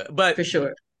Orca. But for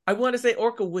sure. I want to say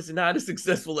Orca was not as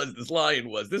successful as this lion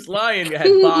was. This lion had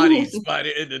bodies by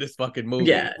the end of this fucking movie.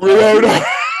 Yeah. He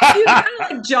was kind of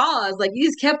like Jaws. Like, he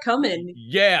just kept coming.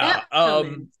 Yeah.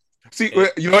 See,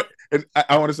 you know what? And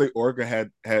I want to say Orca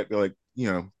had like,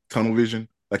 tunnel vision.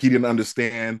 Like, he didn't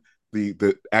understand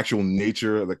the actual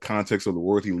nature of the context of the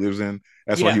world he lives in.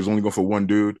 That's why he was only going for one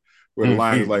dude. Where the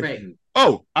lion is like,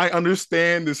 oh, I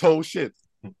understand this whole shit.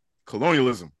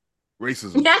 Colonialism.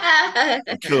 Racism.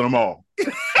 Kill them all.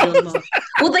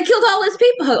 Well, they killed all his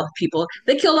people.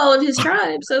 They killed all of his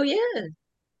tribes. So yeah.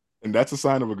 And that's a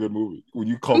sign of a good movie when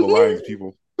you call the lions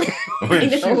people.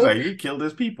 She's like, he killed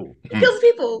his people. He kills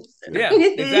people. Yeah,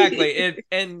 exactly.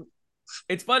 And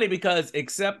it's funny because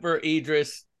except for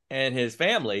Idris and his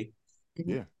family,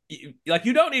 you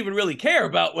don't even really care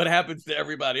about what happens to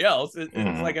everybody else. It's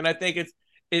like, and I think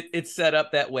it's set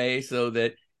up that way so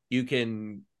that you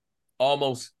can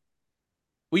almost.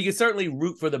 We can certainly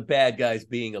root for the bad guys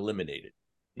being eliminated.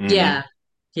 Yeah.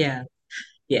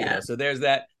 So there's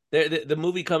that. The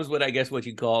movie comes with, I guess, what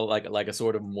you call like a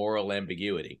sort of moral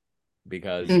ambiguity,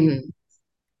 because you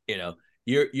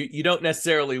don't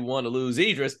necessarily want to lose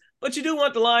Idris, but you do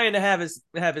want the lion to have his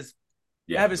fun.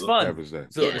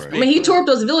 So to speak. I mean, he tore up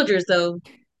those villagers, though.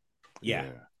 Yeah.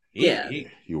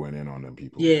 He went in on them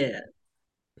people. Yeah.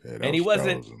 And he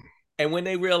wasn't. And when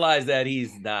they realize that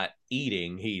he's not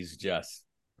eating, he's just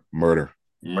murder.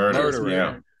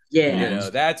 Yeah.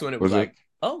 That's when it was like,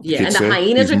 oh yeah, and the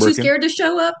hyenas are too scared to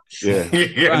show up. Yeah,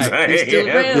 right. You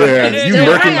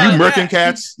murking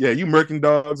cats. Yeah, you murking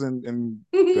dogs, and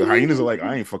the hyenas are like,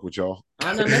 I ain't fuck with y'all.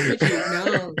 I'm not mess with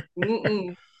you.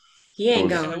 No, he ain't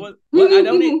going. I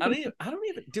don't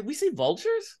even. Did we see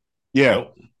vultures? Yeah.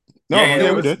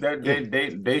 No, we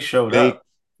did. They showed up.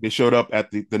 They showed up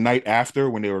at the night after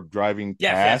when they were driving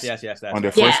past on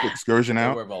their first excursion out.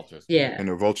 There were vultures. Yeah. And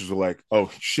the vultures were like,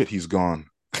 oh, shit, he's gone.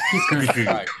 He's gone.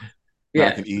 Right. Yeah.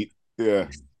 I can eat. Yeah.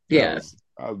 Yeah.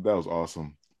 That was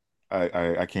awesome.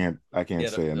 I can't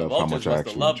say enough how much I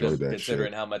actually enjoyed that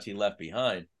considering how much he left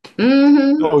behind.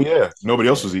 Mm-hmm. Oh, yeah. Nobody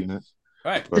else was eating it.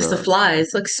 Right. Just the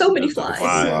flies. Like, so many flies.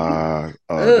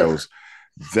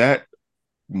 That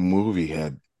movie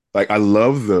had, like, I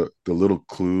love the little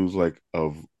clues, like,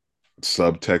 of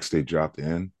subtext they dropped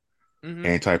in.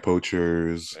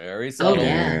 Anti-poachers. Very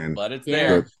subtle, but it's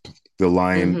there. The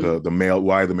lion, the male,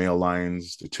 why the male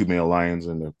lions, the two male lions,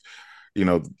 and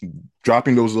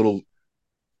dropping those little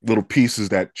pieces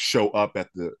that show up at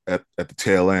the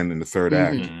tail end in the third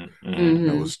act.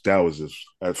 That was just,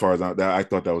 as far as I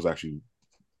thought that was actually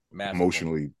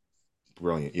emotionally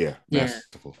brilliant. Yeah,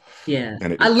 masterful. Yeah,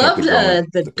 and I loved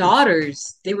the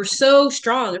daughters. They were so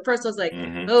strong. At first, I was like,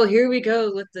 "Oh, here we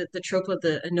go with the trope of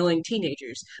the annoying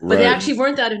teenagers," but they actually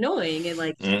weren't that annoying. And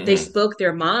like, they spoke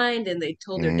their mind, and they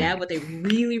told their dad what they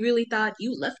really, really thought.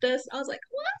 You left us. I was like,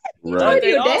 "What?" But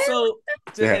they also,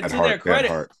 to their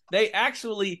credit, they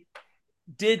actually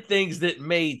did things that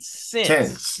made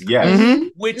sense.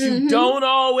 Which you don't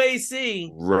always see.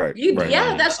 Right.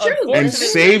 Yeah, that's true. And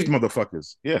saved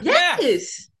motherfuckers. Yeah.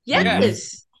 Yes. Yeah.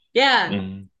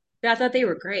 I thought they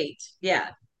were great. Yeah,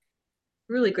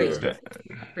 really great story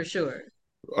for sure.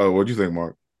 Oh, what do you think,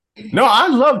 Mark? No, I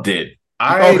loved it.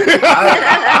 I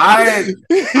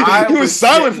was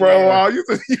silent for a while.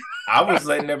 I was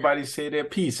letting everybody say their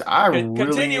piece.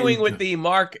 Continuing with the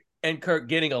Mark and Kirk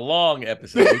getting along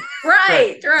episode.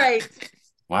 right.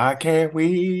 Why can't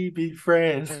we be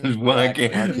friends? Why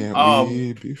can't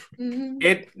we be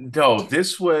friends?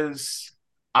 This was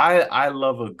I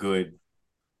love a good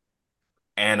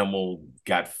animal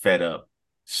got fed up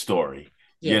story.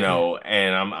 Yeah.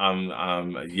 And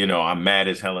I'm mad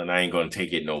as hell and I ain't gonna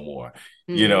take it no more.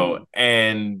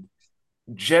 And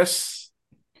just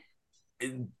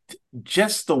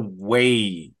the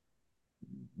way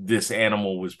this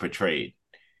animal was portrayed,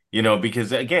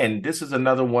 because again, this is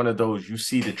another one of those, you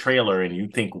see the trailer and you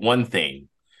think one thing,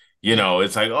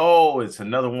 it's like, oh, it's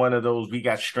another one of those, we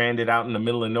got stranded out in the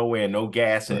middle of nowhere, no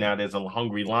gas, and now there's a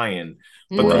hungry lion.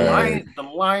 But the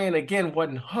lion again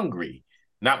wasn't hungry.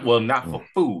 Not for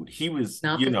food. He was,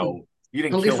 you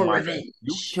didn't kill my revenge.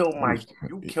 You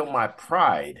kill my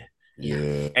pride.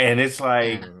 Yeah. And it's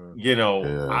like,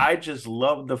 I just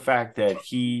love the fact that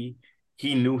he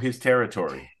knew his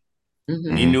territory.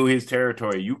 Mm-hmm. He knew his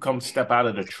territory. You come step out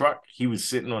of the truck, he was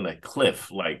sitting on a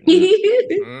cliff, like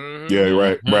yeah,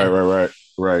 right. Like,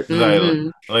 look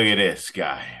at this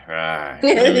guy.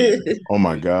 Right. Oh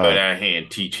my God. Go down here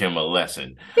and teach him a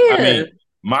lesson. Yeah. I mean,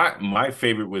 my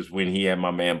favorite was when he had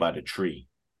my man by the tree.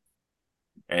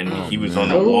 And he was on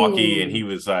the walkie and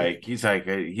he's like,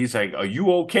 are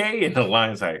you okay? And the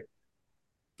lion's like,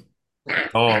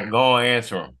 go on,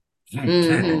 answer him.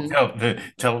 Mm-hmm.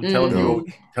 tell him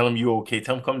you okay.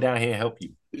 Tell him come down here and help you.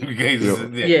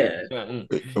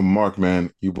 Mark,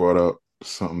 man, you brought up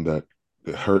something that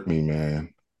hurt me,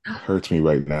 man. It hurts me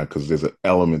right now because there's an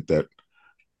element that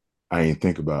I ain't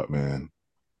think about, man.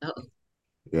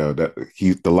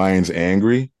 The lion's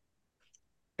angry,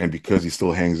 and because he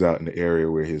still hangs out in the area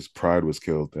where his pride was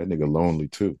killed, that nigga lonely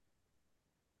too.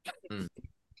 I'm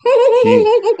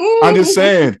just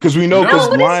saying, because we know,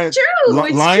 because lions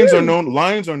are known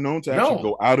to actually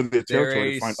go out of their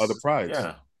territory to find other prides.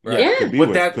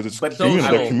 Because it's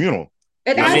they're communal.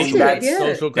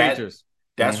 Social creatures.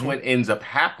 That's what ends up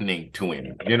happening to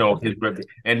him,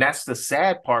 and that's the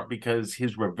sad part, because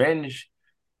his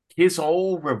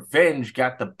whole revenge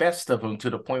got the best of him to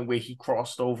the point where he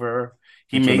crossed over.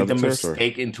 He made the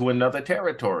mistake into another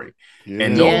territory,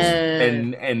 and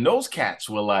those cats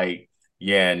were like,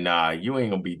 yeah, nah, you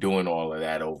ain't gonna be doing all of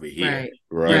that over here.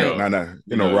 Right.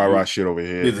 Rah-rah shit over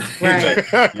here.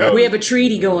 Right. We have a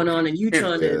treaty going on and you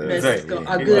trying to mess a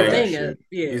good thing up.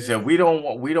 Yeah. He said, we don't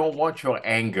want your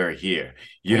anger here.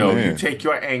 You take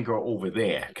your anger over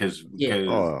there. Cause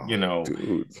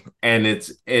and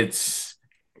it's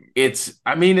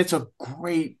a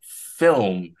great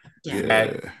film.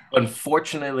 That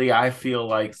unfortunately I feel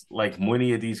like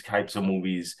many of these types of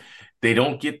movies, they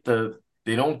don't get the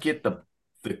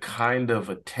kind of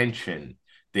attention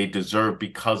they deserve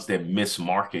because they're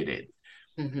mismarketed.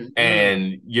 Mm-hmm.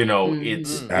 And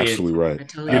it's absolutely right.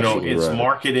 It's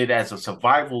marketed as a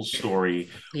survival story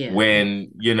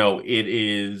when it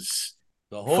is,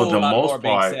 for the most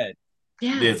part,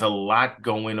 there's a lot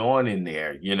going on in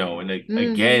there, and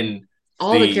again,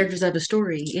 all the characters have a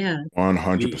story.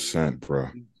 100%, bro.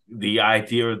 The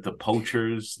idea of the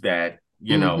poachers that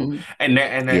and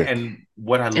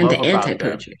what I love about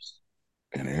anti-poachers.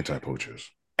 And anti-poachers.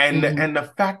 And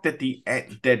the fact that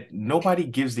that nobody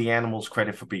gives the animals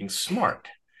credit for being smart.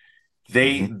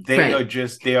 They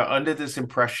are under this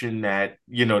impression that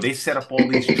they set up all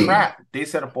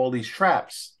these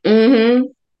traps. Mm-hmm.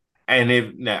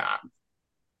 And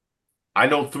I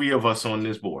know 3 of us on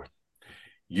this board.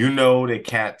 That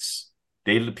cats,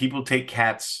 people take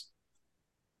cats'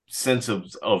 sense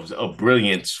of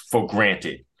brilliance for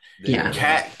granted. Yeah.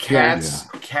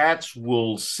 Cats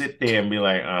will sit there and be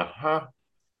like,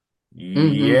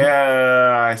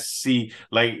 yeah, I see.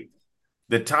 Like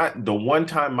the one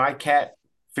time my cat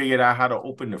figured out how to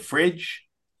open the fridge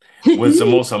was the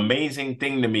most amazing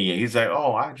thing to me. He's like,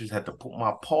 oh, I just had to put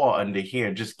my paw under here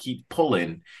and just keep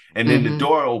pulling. And then the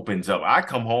door opens up. I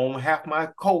come home, half my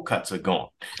cold cuts are gone.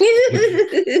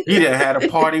 He done had a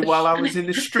party while I was in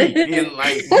the street. Party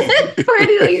while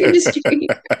you're in the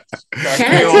street.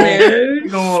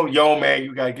 Yo, man,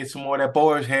 you gotta get some more of that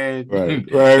boar's head. Right.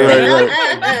 Where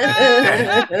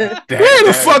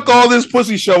the fuck all this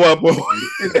pussy show up? Where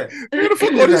the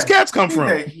fuck all these cats come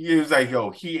from? He was like, yo,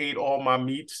 he ate all my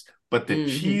meats, but the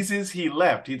cheeses he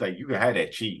left, he's like, you can have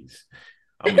that cheese.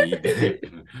 I'm gonna eat that.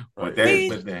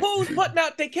 Who's putting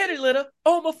out the kitty litter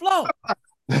on the floor?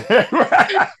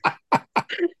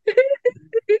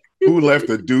 Who left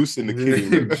the deuce in the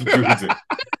key?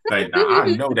 Like,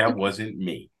 I know that wasn't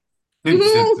me.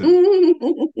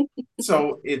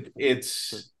 So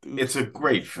it's a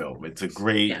great film. It's a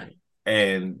great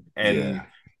and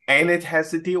it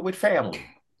has to deal with family.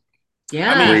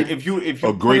 Yeah, I mean, if you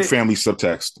great family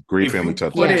subtext, great family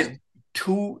subtext. Put it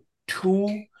to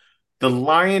the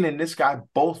lion and this guy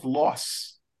both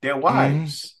lost their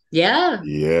wives. Yeah.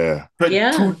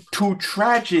 To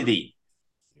tragedy.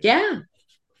 Yeah.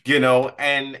 You know,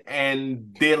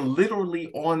 and they're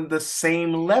literally on the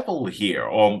same level here,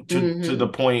 to the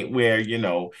point where, you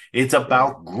know, it's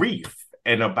about grief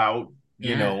and about,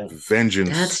 you know, vengeance.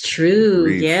 That's true.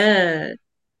 Grief. Yeah.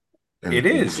 And it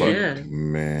is.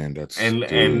 Man, that's and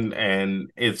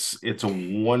it's a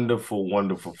wonderful,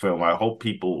 wonderful film. I hope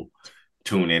people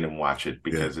tune in and watch it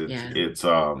because it's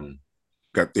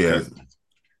got the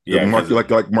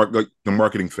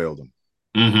marketing failed them.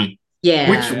 Mm-hmm.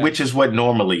 Yeah, which is what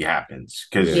normally happens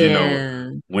because you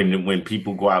know when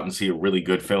people go out and see a really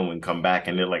good film and come back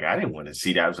and they're like, I didn't want to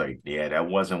see that. I was like, that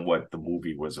wasn't what the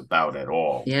movie was about at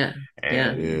all. And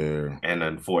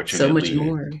unfortunately, so much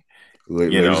more.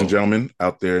 Ladies and gentlemen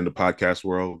out there in the podcast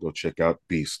world, go check out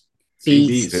Beast.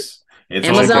 It's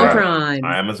Amazon Prime.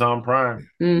 Amazon Prime.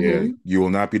 Mm-hmm. Yeah, you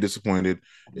will not be disappointed.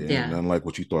 Unlike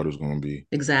what you thought it was going to be.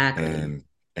 Exactly.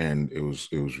 And it was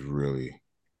really.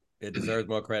 It deserves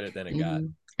more credit than it got.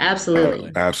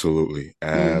 Absolutely. Absolutely.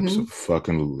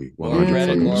 Absolutely. More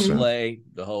credit, more play,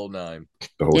 the whole nine.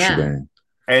 The whole shebang.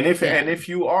 And if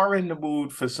you are in the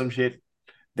mood for some shit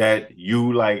that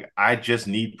you like, I just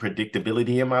need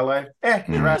predictability in my life,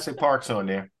 Jurassic Park's on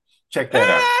there. Check that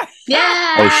out.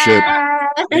 Yeah. Oh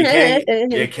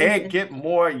shit. You can't get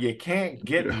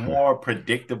more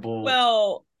predictable.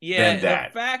 Well, yeah,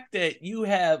 the fact that you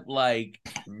have like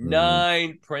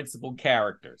 9 principal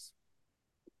characters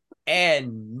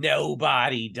and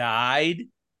nobody died.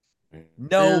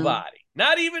 Nobody.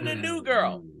 Not even the new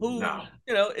girl who,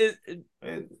 you know, it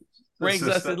brings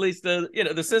us at least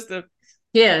the sister.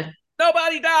 Yeah.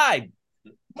 Nobody died.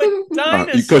 But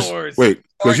dinosaurs.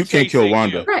 Because you can't kill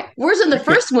Wanda. Right. Whereas in the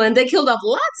first one, they killed off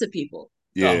lots of people.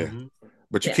 Yeah.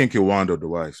 But you can't kill Wanda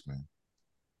Device, man.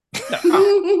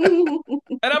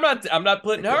 And I'm not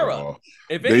putting her up.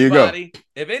 If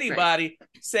anybody,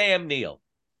 Sam Neill.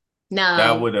 No,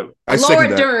 that would have.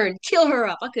 Laura Dern, kill her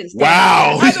up. I couldn't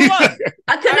stand her. Either one.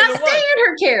 I could not stand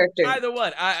her character. Either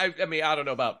one. I mean, I don't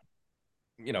know about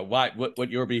what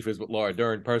your beef is with Laura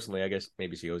Dern personally. I guess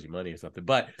maybe she owes you money or something.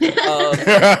 But no,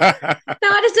 I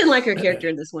just didn't like her character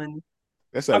in this one.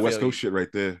 That's that West Coast shit right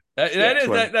there. That's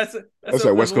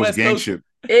that West Coast gang shit.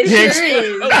 It sure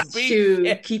is.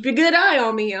 Shoot, keep a good eye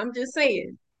on me. I'm just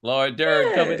saying. Laura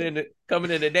Dern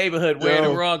coming in the neighborhood wearing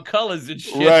the wrong colors and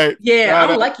shit. Right. Yeah, I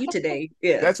don't like you today.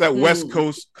 Yeah. That's that West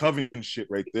Coast Coven shit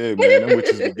right there, man. Them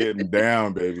witches are getting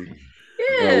down, baby.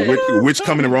 Yeah. Witch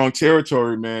coming in the wrong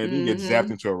territory, man. You get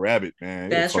zapped into a rabbit, man.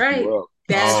 That's right.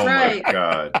 That's right. My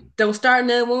God. Don't start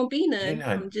none, won't be none.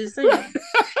 I'm just saying.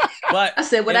 But I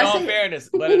said what I said.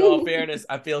 In all fairness,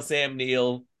 I feel Sam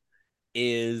Neill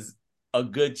is a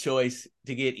good choice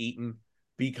to get eaten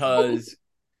because,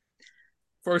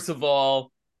 first of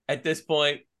all, at this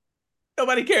point,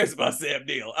 nobody cares about Sam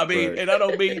Neill. I mean, and I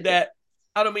don't mean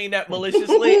that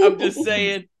maliciously. I'm just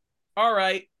saying, all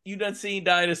right, you done seen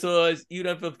dinosaurs, you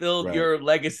done fulfilled your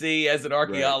legacy as an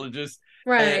archeologist.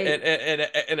 Right.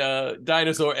 And a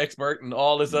dinosaur expert and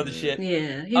all this other shit.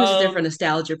 Yeah. He was just there for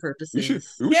nostalgia purposes.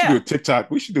 We should do a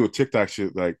TikTok. We should do a TikTok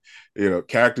shit like,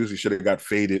 characters who should have got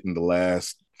faded in the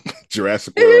last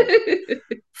Jurassic World.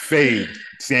 Fade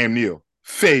Sam Neill.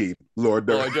 Fade Laura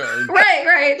Dern.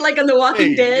 Right. Like on The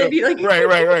Walking Dead.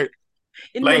 Right.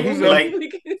 It would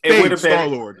have been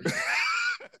Star-Lord.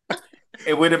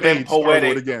 It would have been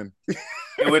poetic again.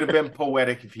 It would have been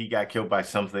poetic if he got killed by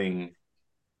something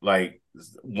like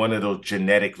one of those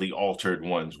genetically altered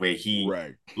ones where he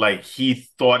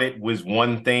thought it was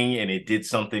one thing and it did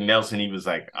something else and he was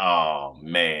like, oh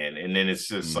man. And then it's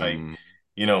just like,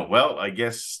 well, I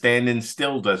guess standing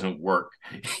still doesn't work.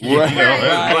 Right.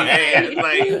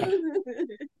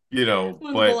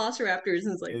 But Velociraptors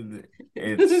is like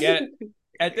it's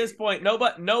at this point, no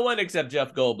one except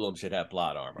Jeff Goldblum should have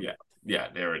plot armor. Yeah,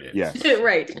 there it is. Yeah.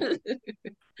 Right.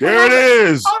 There it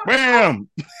is. Bam.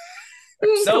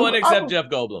 No one except Jeff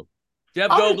Goldblum.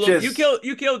 Goldblum,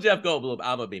 you kill Jeff Goldblum,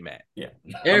 I'm gonna be mad. Yeah,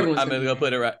 I'm gonna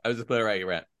put it right. I was just put it right here.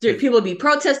 Right. Dude, people would be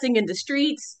protesting in the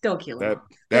streets. Don't kill him.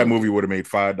 That movie would have made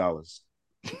 $5.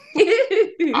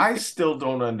 I still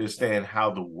don't understand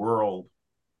how the world.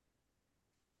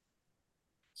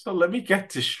 So let me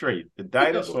get this straight: the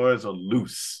dinosaurs are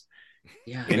loose.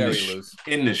 Yeah, loose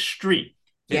in the street.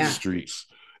 Yeah, streets.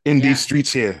 in these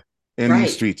streets here. In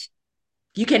these streets.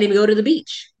 You can't even go to the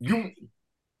beach.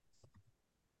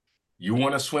 You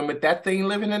want to swim with that thing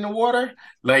living in the water?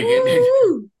 Like,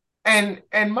 and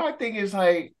my thing is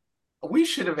like, we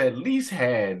should have at least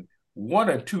had 1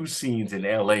 or 2 scenes in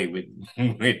LA with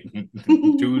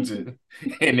dudes in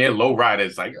their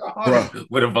lowriders, like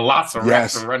with a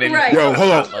velociraptor running. Right. Yo,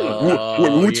 hold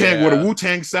on. Wu-Tang with a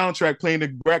Wu-Tang soundtrack playing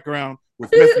in the background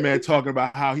with Method Man talking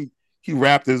about how he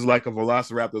raptors like a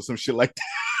velociraptor or some shit like that.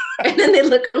 And then they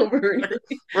look over.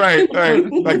 Right.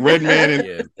 Like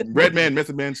Redman,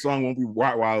 Method Man song won't be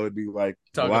wild. It'd be like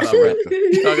talk about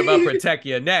protect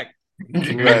your neck.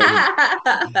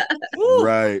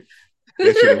 Right.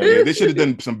 They should have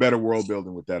done some better world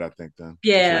building with that, I think. Then.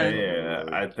 Yeah.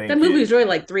 I think that movie is really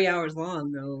like 3 hours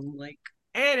long, though. Like,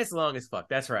 and it's long as fuck.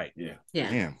 That's right. Yeah.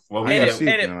 Damn. Well, it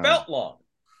felt long.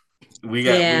 We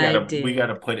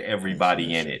gotta put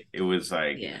everybody in it. It was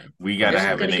like we gotta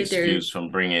have an excuse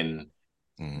from bringing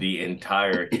the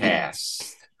entire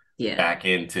cast back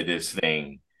into this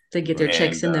thing to get their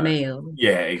checks in the mail.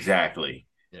 Yeah, exactly.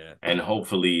 Yeah, and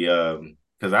hopefully,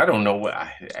 because I don't know what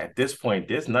at this point,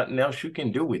 there's nothing else you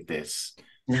can do with this.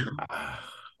 No.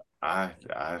 I'm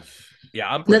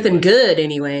nothing good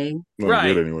anyway.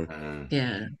 Right. Good anyway.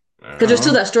 Yeah. Because there's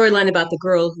still that storyline about the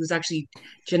girl who's actually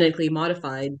genetically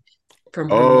modified from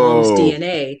her mom's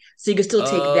DNA. So you can still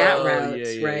take that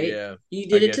route, right? Yeah. You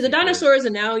did it to the dinosaurs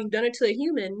and now you've done it to a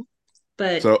human.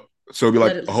 But so it'd be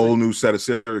like a whole new set of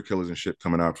serial killers and shit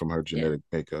coming out from her genetic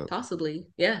makeup. Possibly.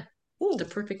 Yeah. Ooh. The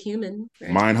perfect human. Right?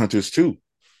 Mindhunters too.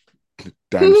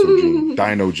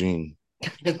 Dino gene.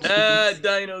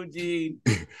 Dino gene.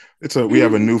 We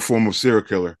have a new form of serial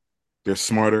killer. They're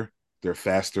smarter, they're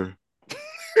faster.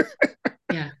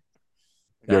 Yeah.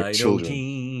 They're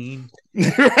children. Dino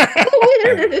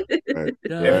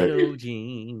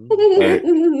gene.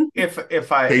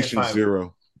 If I Patient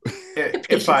zero.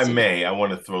 If I may, I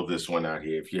want to throw this one out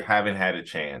here. If you haven't had a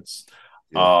chance,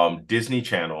 Disney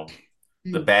Channel,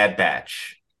 The Bad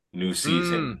Batch, new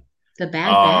season. The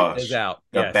Bad Batch is out.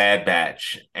 The Bad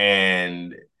Batch,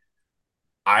 and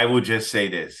I will just say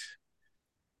this: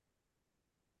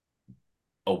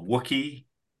 a Wookiee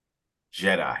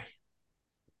Jedi.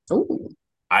 Oh,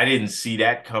 I didn't see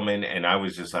that coming, and I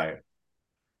was just like,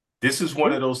 "This is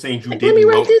one of those things you Let didn't me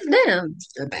know." write this down.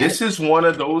 This is one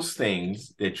of those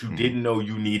things that you didn't know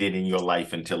you needed in your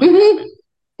life until it happened.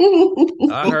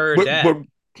 I heard that.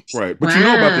 But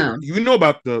you know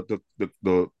about the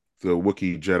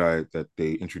Wookiee Jedi that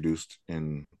they introduced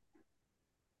in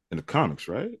the comics,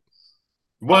 right?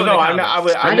 Well, no,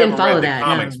 I didn't follow read the that,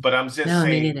 comics, but I'm just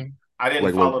saying I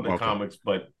didn't follow the okay. comics,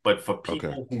 but for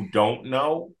people who don't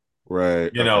know,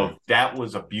 right? You know, that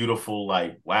was a beautiful,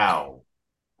 like, wow,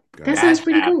 that sounds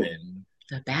pretty cool.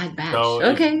 The Bad Batch. So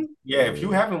if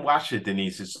you haven't watched it,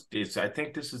 Denise, it's I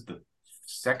think this is the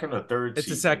second or third. It's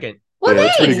the second. Well,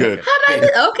 it's pretty good. How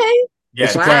about okay? Yeah,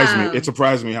 it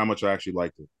surprised me how much I actually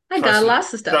liked it. I got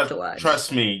lots of stuff to watch.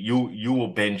 Trust me, you will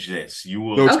binge this. You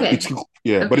will. No,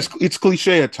 but it's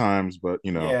cliche at times. But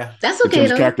you know, that's okay. In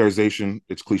terms of characterization,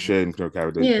 it's cliche in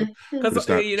characterization. Because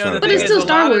it's still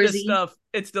Star Wars stuff.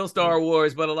 It's still Star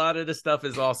Wars, but a lot of the stuff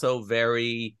is also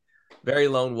very, very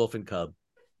Lone Wolf and Cub.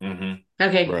 Mm-hmm.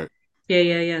 Okay. Right.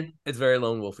 Yeah. It's very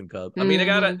Lone Wolf and Cub. I mean, they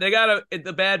gotta.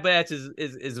 The Bad Batch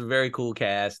is a very cool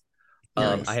cast.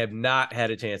 Nice. I have not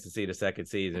had a chance to see the second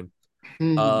season.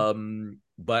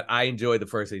 But I enjoyed the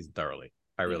first season thoroughly.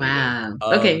 I really did.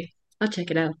 Okay, I'll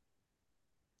check it out.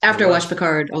 After I watch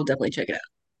Picard, I'll definitely check it out.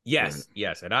 Yes,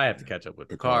 and I have to catch up with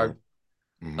Picard.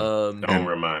 Don't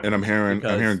remind. And I'm hearing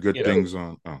good things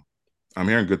on. I'm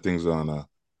hearing good things on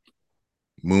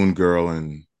Moon Girl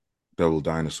and Devil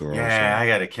Dinosaur. Yeah, I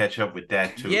got to catch up with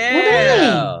that too.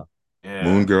 Yeah.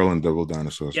 Moon Girl and Devil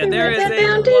Dinosaur. Yeah, there is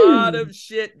a lot of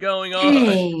shit going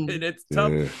on, and it's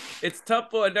tough. Yeah. It's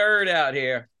tough for a nerd out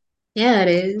here. Yeah, it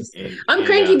is. I'm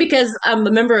cranky because I'm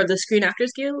a member of the Screen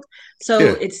Actors Guild, so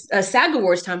it's SAG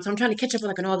Awards time. So I'm trying to catch up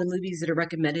on all the movies that are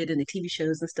recommended and the TV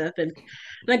shows and stuff. And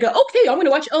I go, okay, I'm going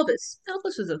to watch Elvis.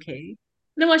 Elvis was okay.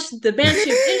 And I watched The Banshee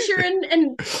of Inisherin,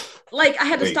 and like I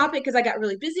had to stop it because I got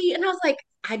really busy. And I was like,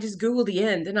 I just Googled the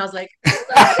end, and I was like, there's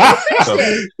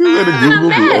other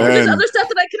stuff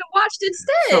that I could have watched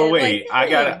instead. So wait,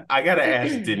 like, I gotta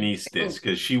ask Denise this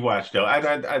because she watched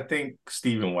Elvis. I think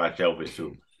Steven watched Elvis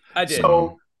too. I did.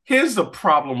 So here's the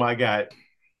problem I got.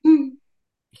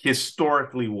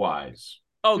 Historically wise.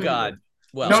 Oh God.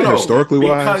 Well, no, historically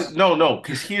wise.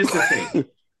 Because here's the thing.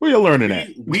 Where you learning that?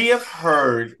 We have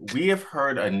heard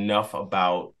enough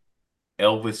about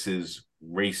Elvis's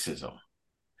racism.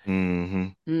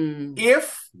 Mm-hmm.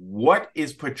 If what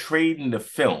is portrayed in the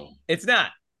film, it's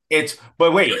not.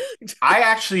 But wait, I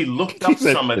actually looked up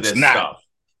some of this stuff.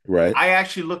 Right. I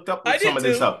actually looked up some of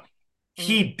this stuff.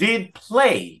 He did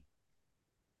play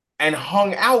and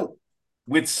hung out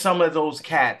with some of those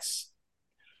cats,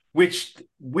 which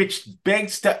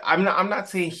begs to. I'm not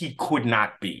saying he could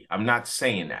not be. I'm not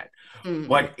saying that.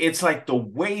 But it's like the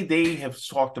way they have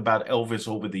talked about Elvis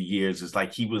over the years is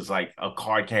like he was like a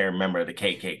card carrying member of the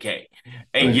KKK,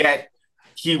 and yet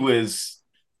he was.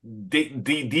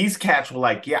 These cats were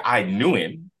like, yeah, I knew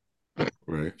him.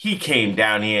 Right. He came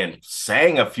down here and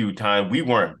sang a few times. We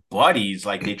weren't buddies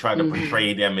like they tried to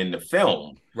portray them in the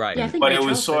film. Right. Yeah, but it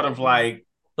was sort of like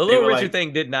the Little Richard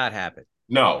thing did not happen.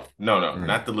 No,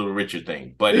 not the Little Richard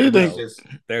thing. But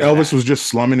Elvis was just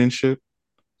slumming and shit.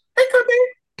 It could be.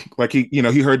 Like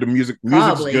he heard the music.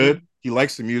 Music's good. He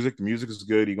likes the music. The music is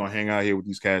good. He gonna hang out here with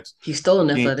these cats. He stole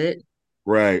enough of it.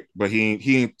 Right, but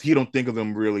he don't think of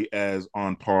them really as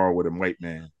on par with a white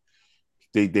man.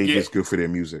 They just good for their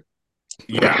music.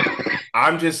 Yeah,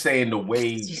 I'm just saying the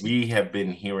way we have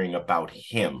been hearing about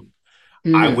him,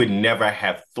 I would never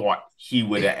have thought he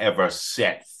would have ever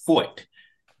set foot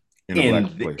he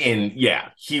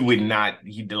would not.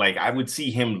 I would see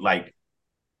him like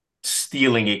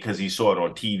stealing it because he saw it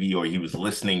on TV or he was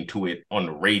listening to it on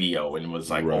the radio and was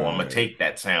like, "Oh, I'm gonna take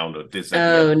that sound or this."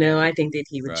 Oh no, I think that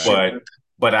he would.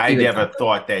 But I never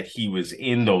thought that he was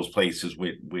in those places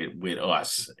with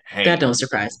us. That don't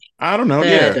surprise me. I don't know.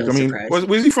 I mean,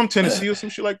 was he from Tennessee or some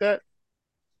shit like that?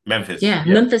 Memphis. Yeah,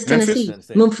 Memphis, Tennessee.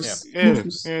 Memphis.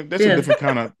 Yeah, that's a different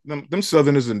kind of them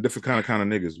Southerners and different kind of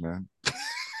niggas, man.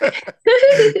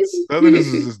 Southerners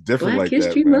is just different Black like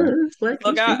History that.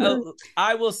 Look,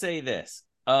 I will say this: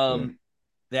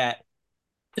 that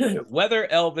whether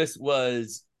Elvis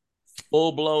was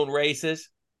full blown racist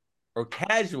or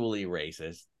casually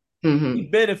racist, he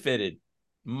benefited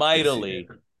mightily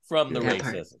from the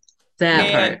racism.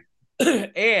 That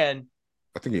part. And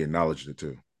I think he acknowledged it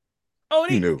too. Oh,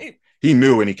 he knew. He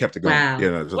knew, and he kept it going. Wow.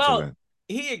 Yeah, well,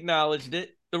 he acknowledged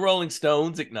it. The Rolling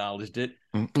Stones acknowledged it.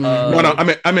 No,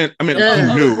 I meant he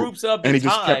knew, groups of and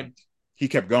he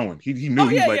kept going. He knew.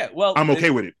 He was like, well, I'm okay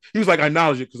with it. He was like, I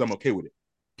acknowledge it because I'm okay with it.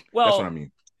 Well, that's what I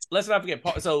mean. Let's not forget.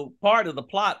 So part of the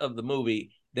plot of the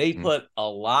movie, they put a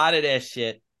lot of that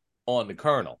shit on the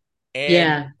Colonel,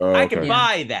 and I can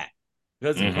buy that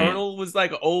because the Colonel was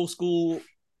like an old school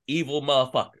evil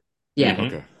motherfucker.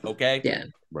 Yeah. Okay. Yeah.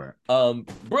 Right.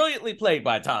 Brilliantly played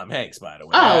by Tom Hanks, by the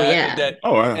way. Oh yeah.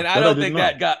 I don't think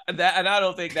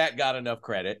that got enough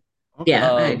credit.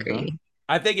 Yeah, I agree.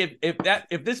 I think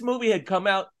if this movie had come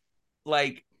out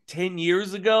like 10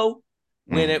 years ago,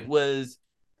 when it was,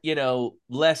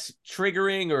 less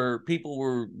triggering or people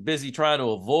were busy trying to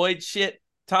avoid shit,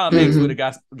 Tom Hanks would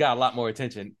have got a lot more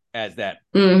attention as that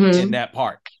in that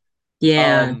part.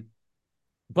 Yeah.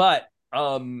 But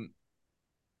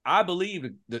I believe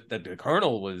that the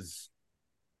Colonel was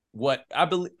what I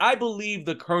believe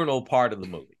the Colonel part of the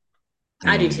movie.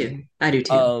 I do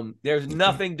too. There's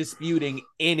nothing disputing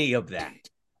any of that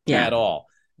at all.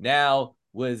 Now,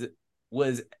 was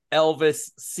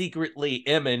Elvis secretly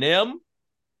Eminem,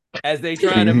 as they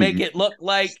trying to make it look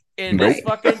like in this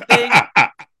fucking thing?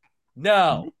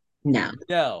 No,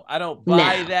 I don't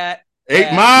buy that.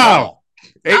 8 Mile.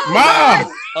 8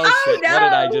 Mile. Oh shit! No. What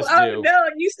did I just do? Oh no!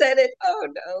 You said it. Oh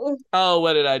no! Oh,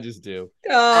 what did I just do?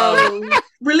 Oh,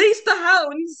 release the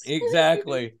hounds.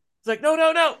 Exactly. It's like no.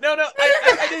 I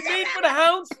didn't mean for the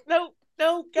hounds.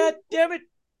 No. God damn it!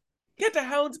 Get the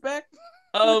hounds back.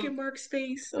 Look at Mark's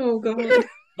face. Oh god.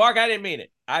 Mark, I didn't mean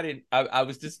it. I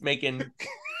was just making.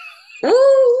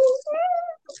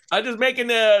 I'm just making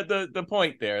the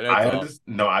point there.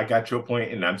 I got your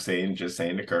point, and I'm saying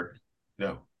to Kirk,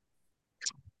 no.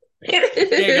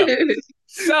 There you go.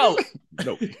 So,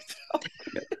 no.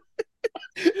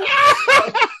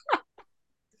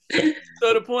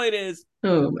 So the point is,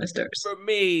 my stars. For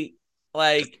me,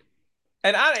 like,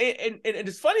 and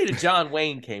it's funny that John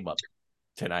Wayne came up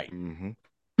tonight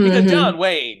because John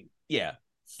Wayne,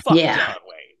 fuck John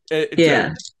Wayne,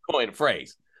 to coin a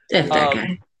phrase.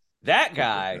 That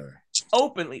guy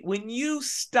openly, when you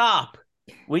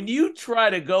try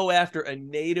to go after a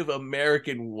Native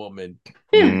American woman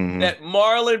that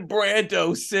Marlon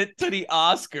Brando sent to the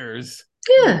Oscars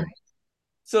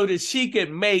so that she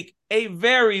could make a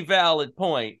very valid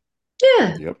point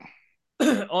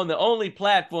on the only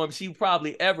platform she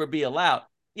probably ever be allowed.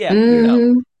 I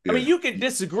mean, you can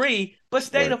disagree, but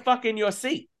stay the fuck in your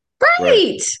seat.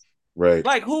 Right.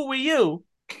 Like, who were you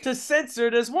to censor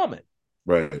this woman?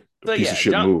 Right. So, piece of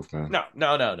shit move, man.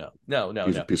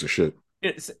 No. Piece of shit.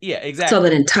 Exactly. So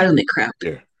that entitlement crap.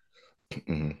 Yeah.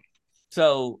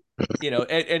 So you know,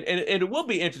 and it will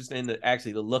be interesting to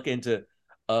actually to look into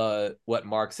what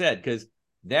Mark said, because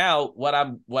now what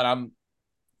I'm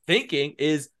thinking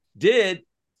is, did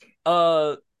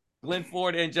Glenn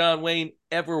Ford and John Wayne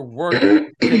ever work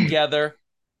together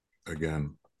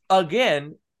again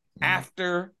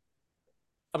after?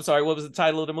 I'm sorry, what was the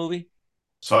title of the movie?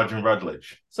 Sergeant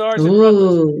Rutledge. Sergeant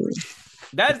Rutledge.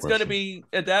 That's going to be,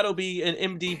 that'll be an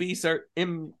IMDb.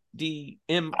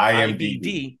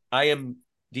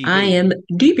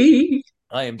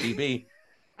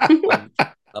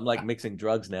 I'm like mixing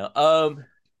drugs now.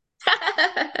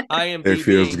 IMDb. It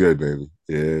feels good, baby.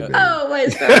 Yeah. Baby. Oh, my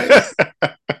stars.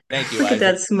 Thank you, Look Isaac. at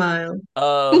that smile.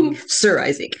 Sir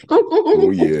Isaac.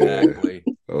 Oh, yeah. Exactly.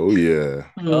 Oh, yeah.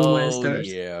 Oh,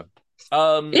 yeah.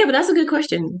 Yeah, but that's a good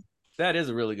question. That is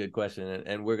a really good question,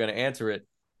 and we're going to answer it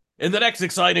in the next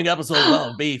exciting episode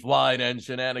of Beef, Wine, and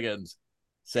Shenanigans.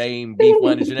 Same Beef,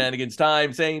 Wine, and Shenanigans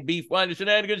time, same Beef, Wine, and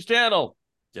Shenanigans channel.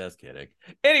 Just kidding.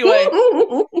 Anyway,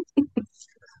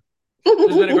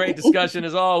 it's been a great discussion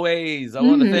as always. I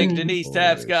want to thank Denise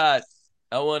Tapscott.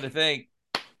 I want to thank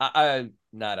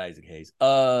not Isaac Hayes,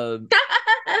 Kirk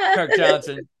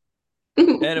Johnson,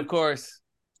 and of course,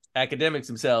 academics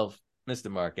himself, Mr.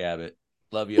 Mark Abbott.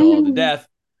 Love you all to death.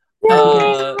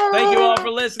 Thank you all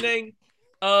for listening.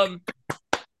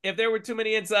 If there were too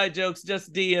many inside jokes,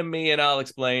 just DM me and I'll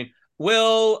explain.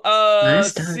 We'll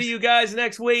see you guys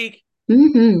next week.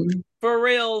 For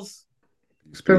reals.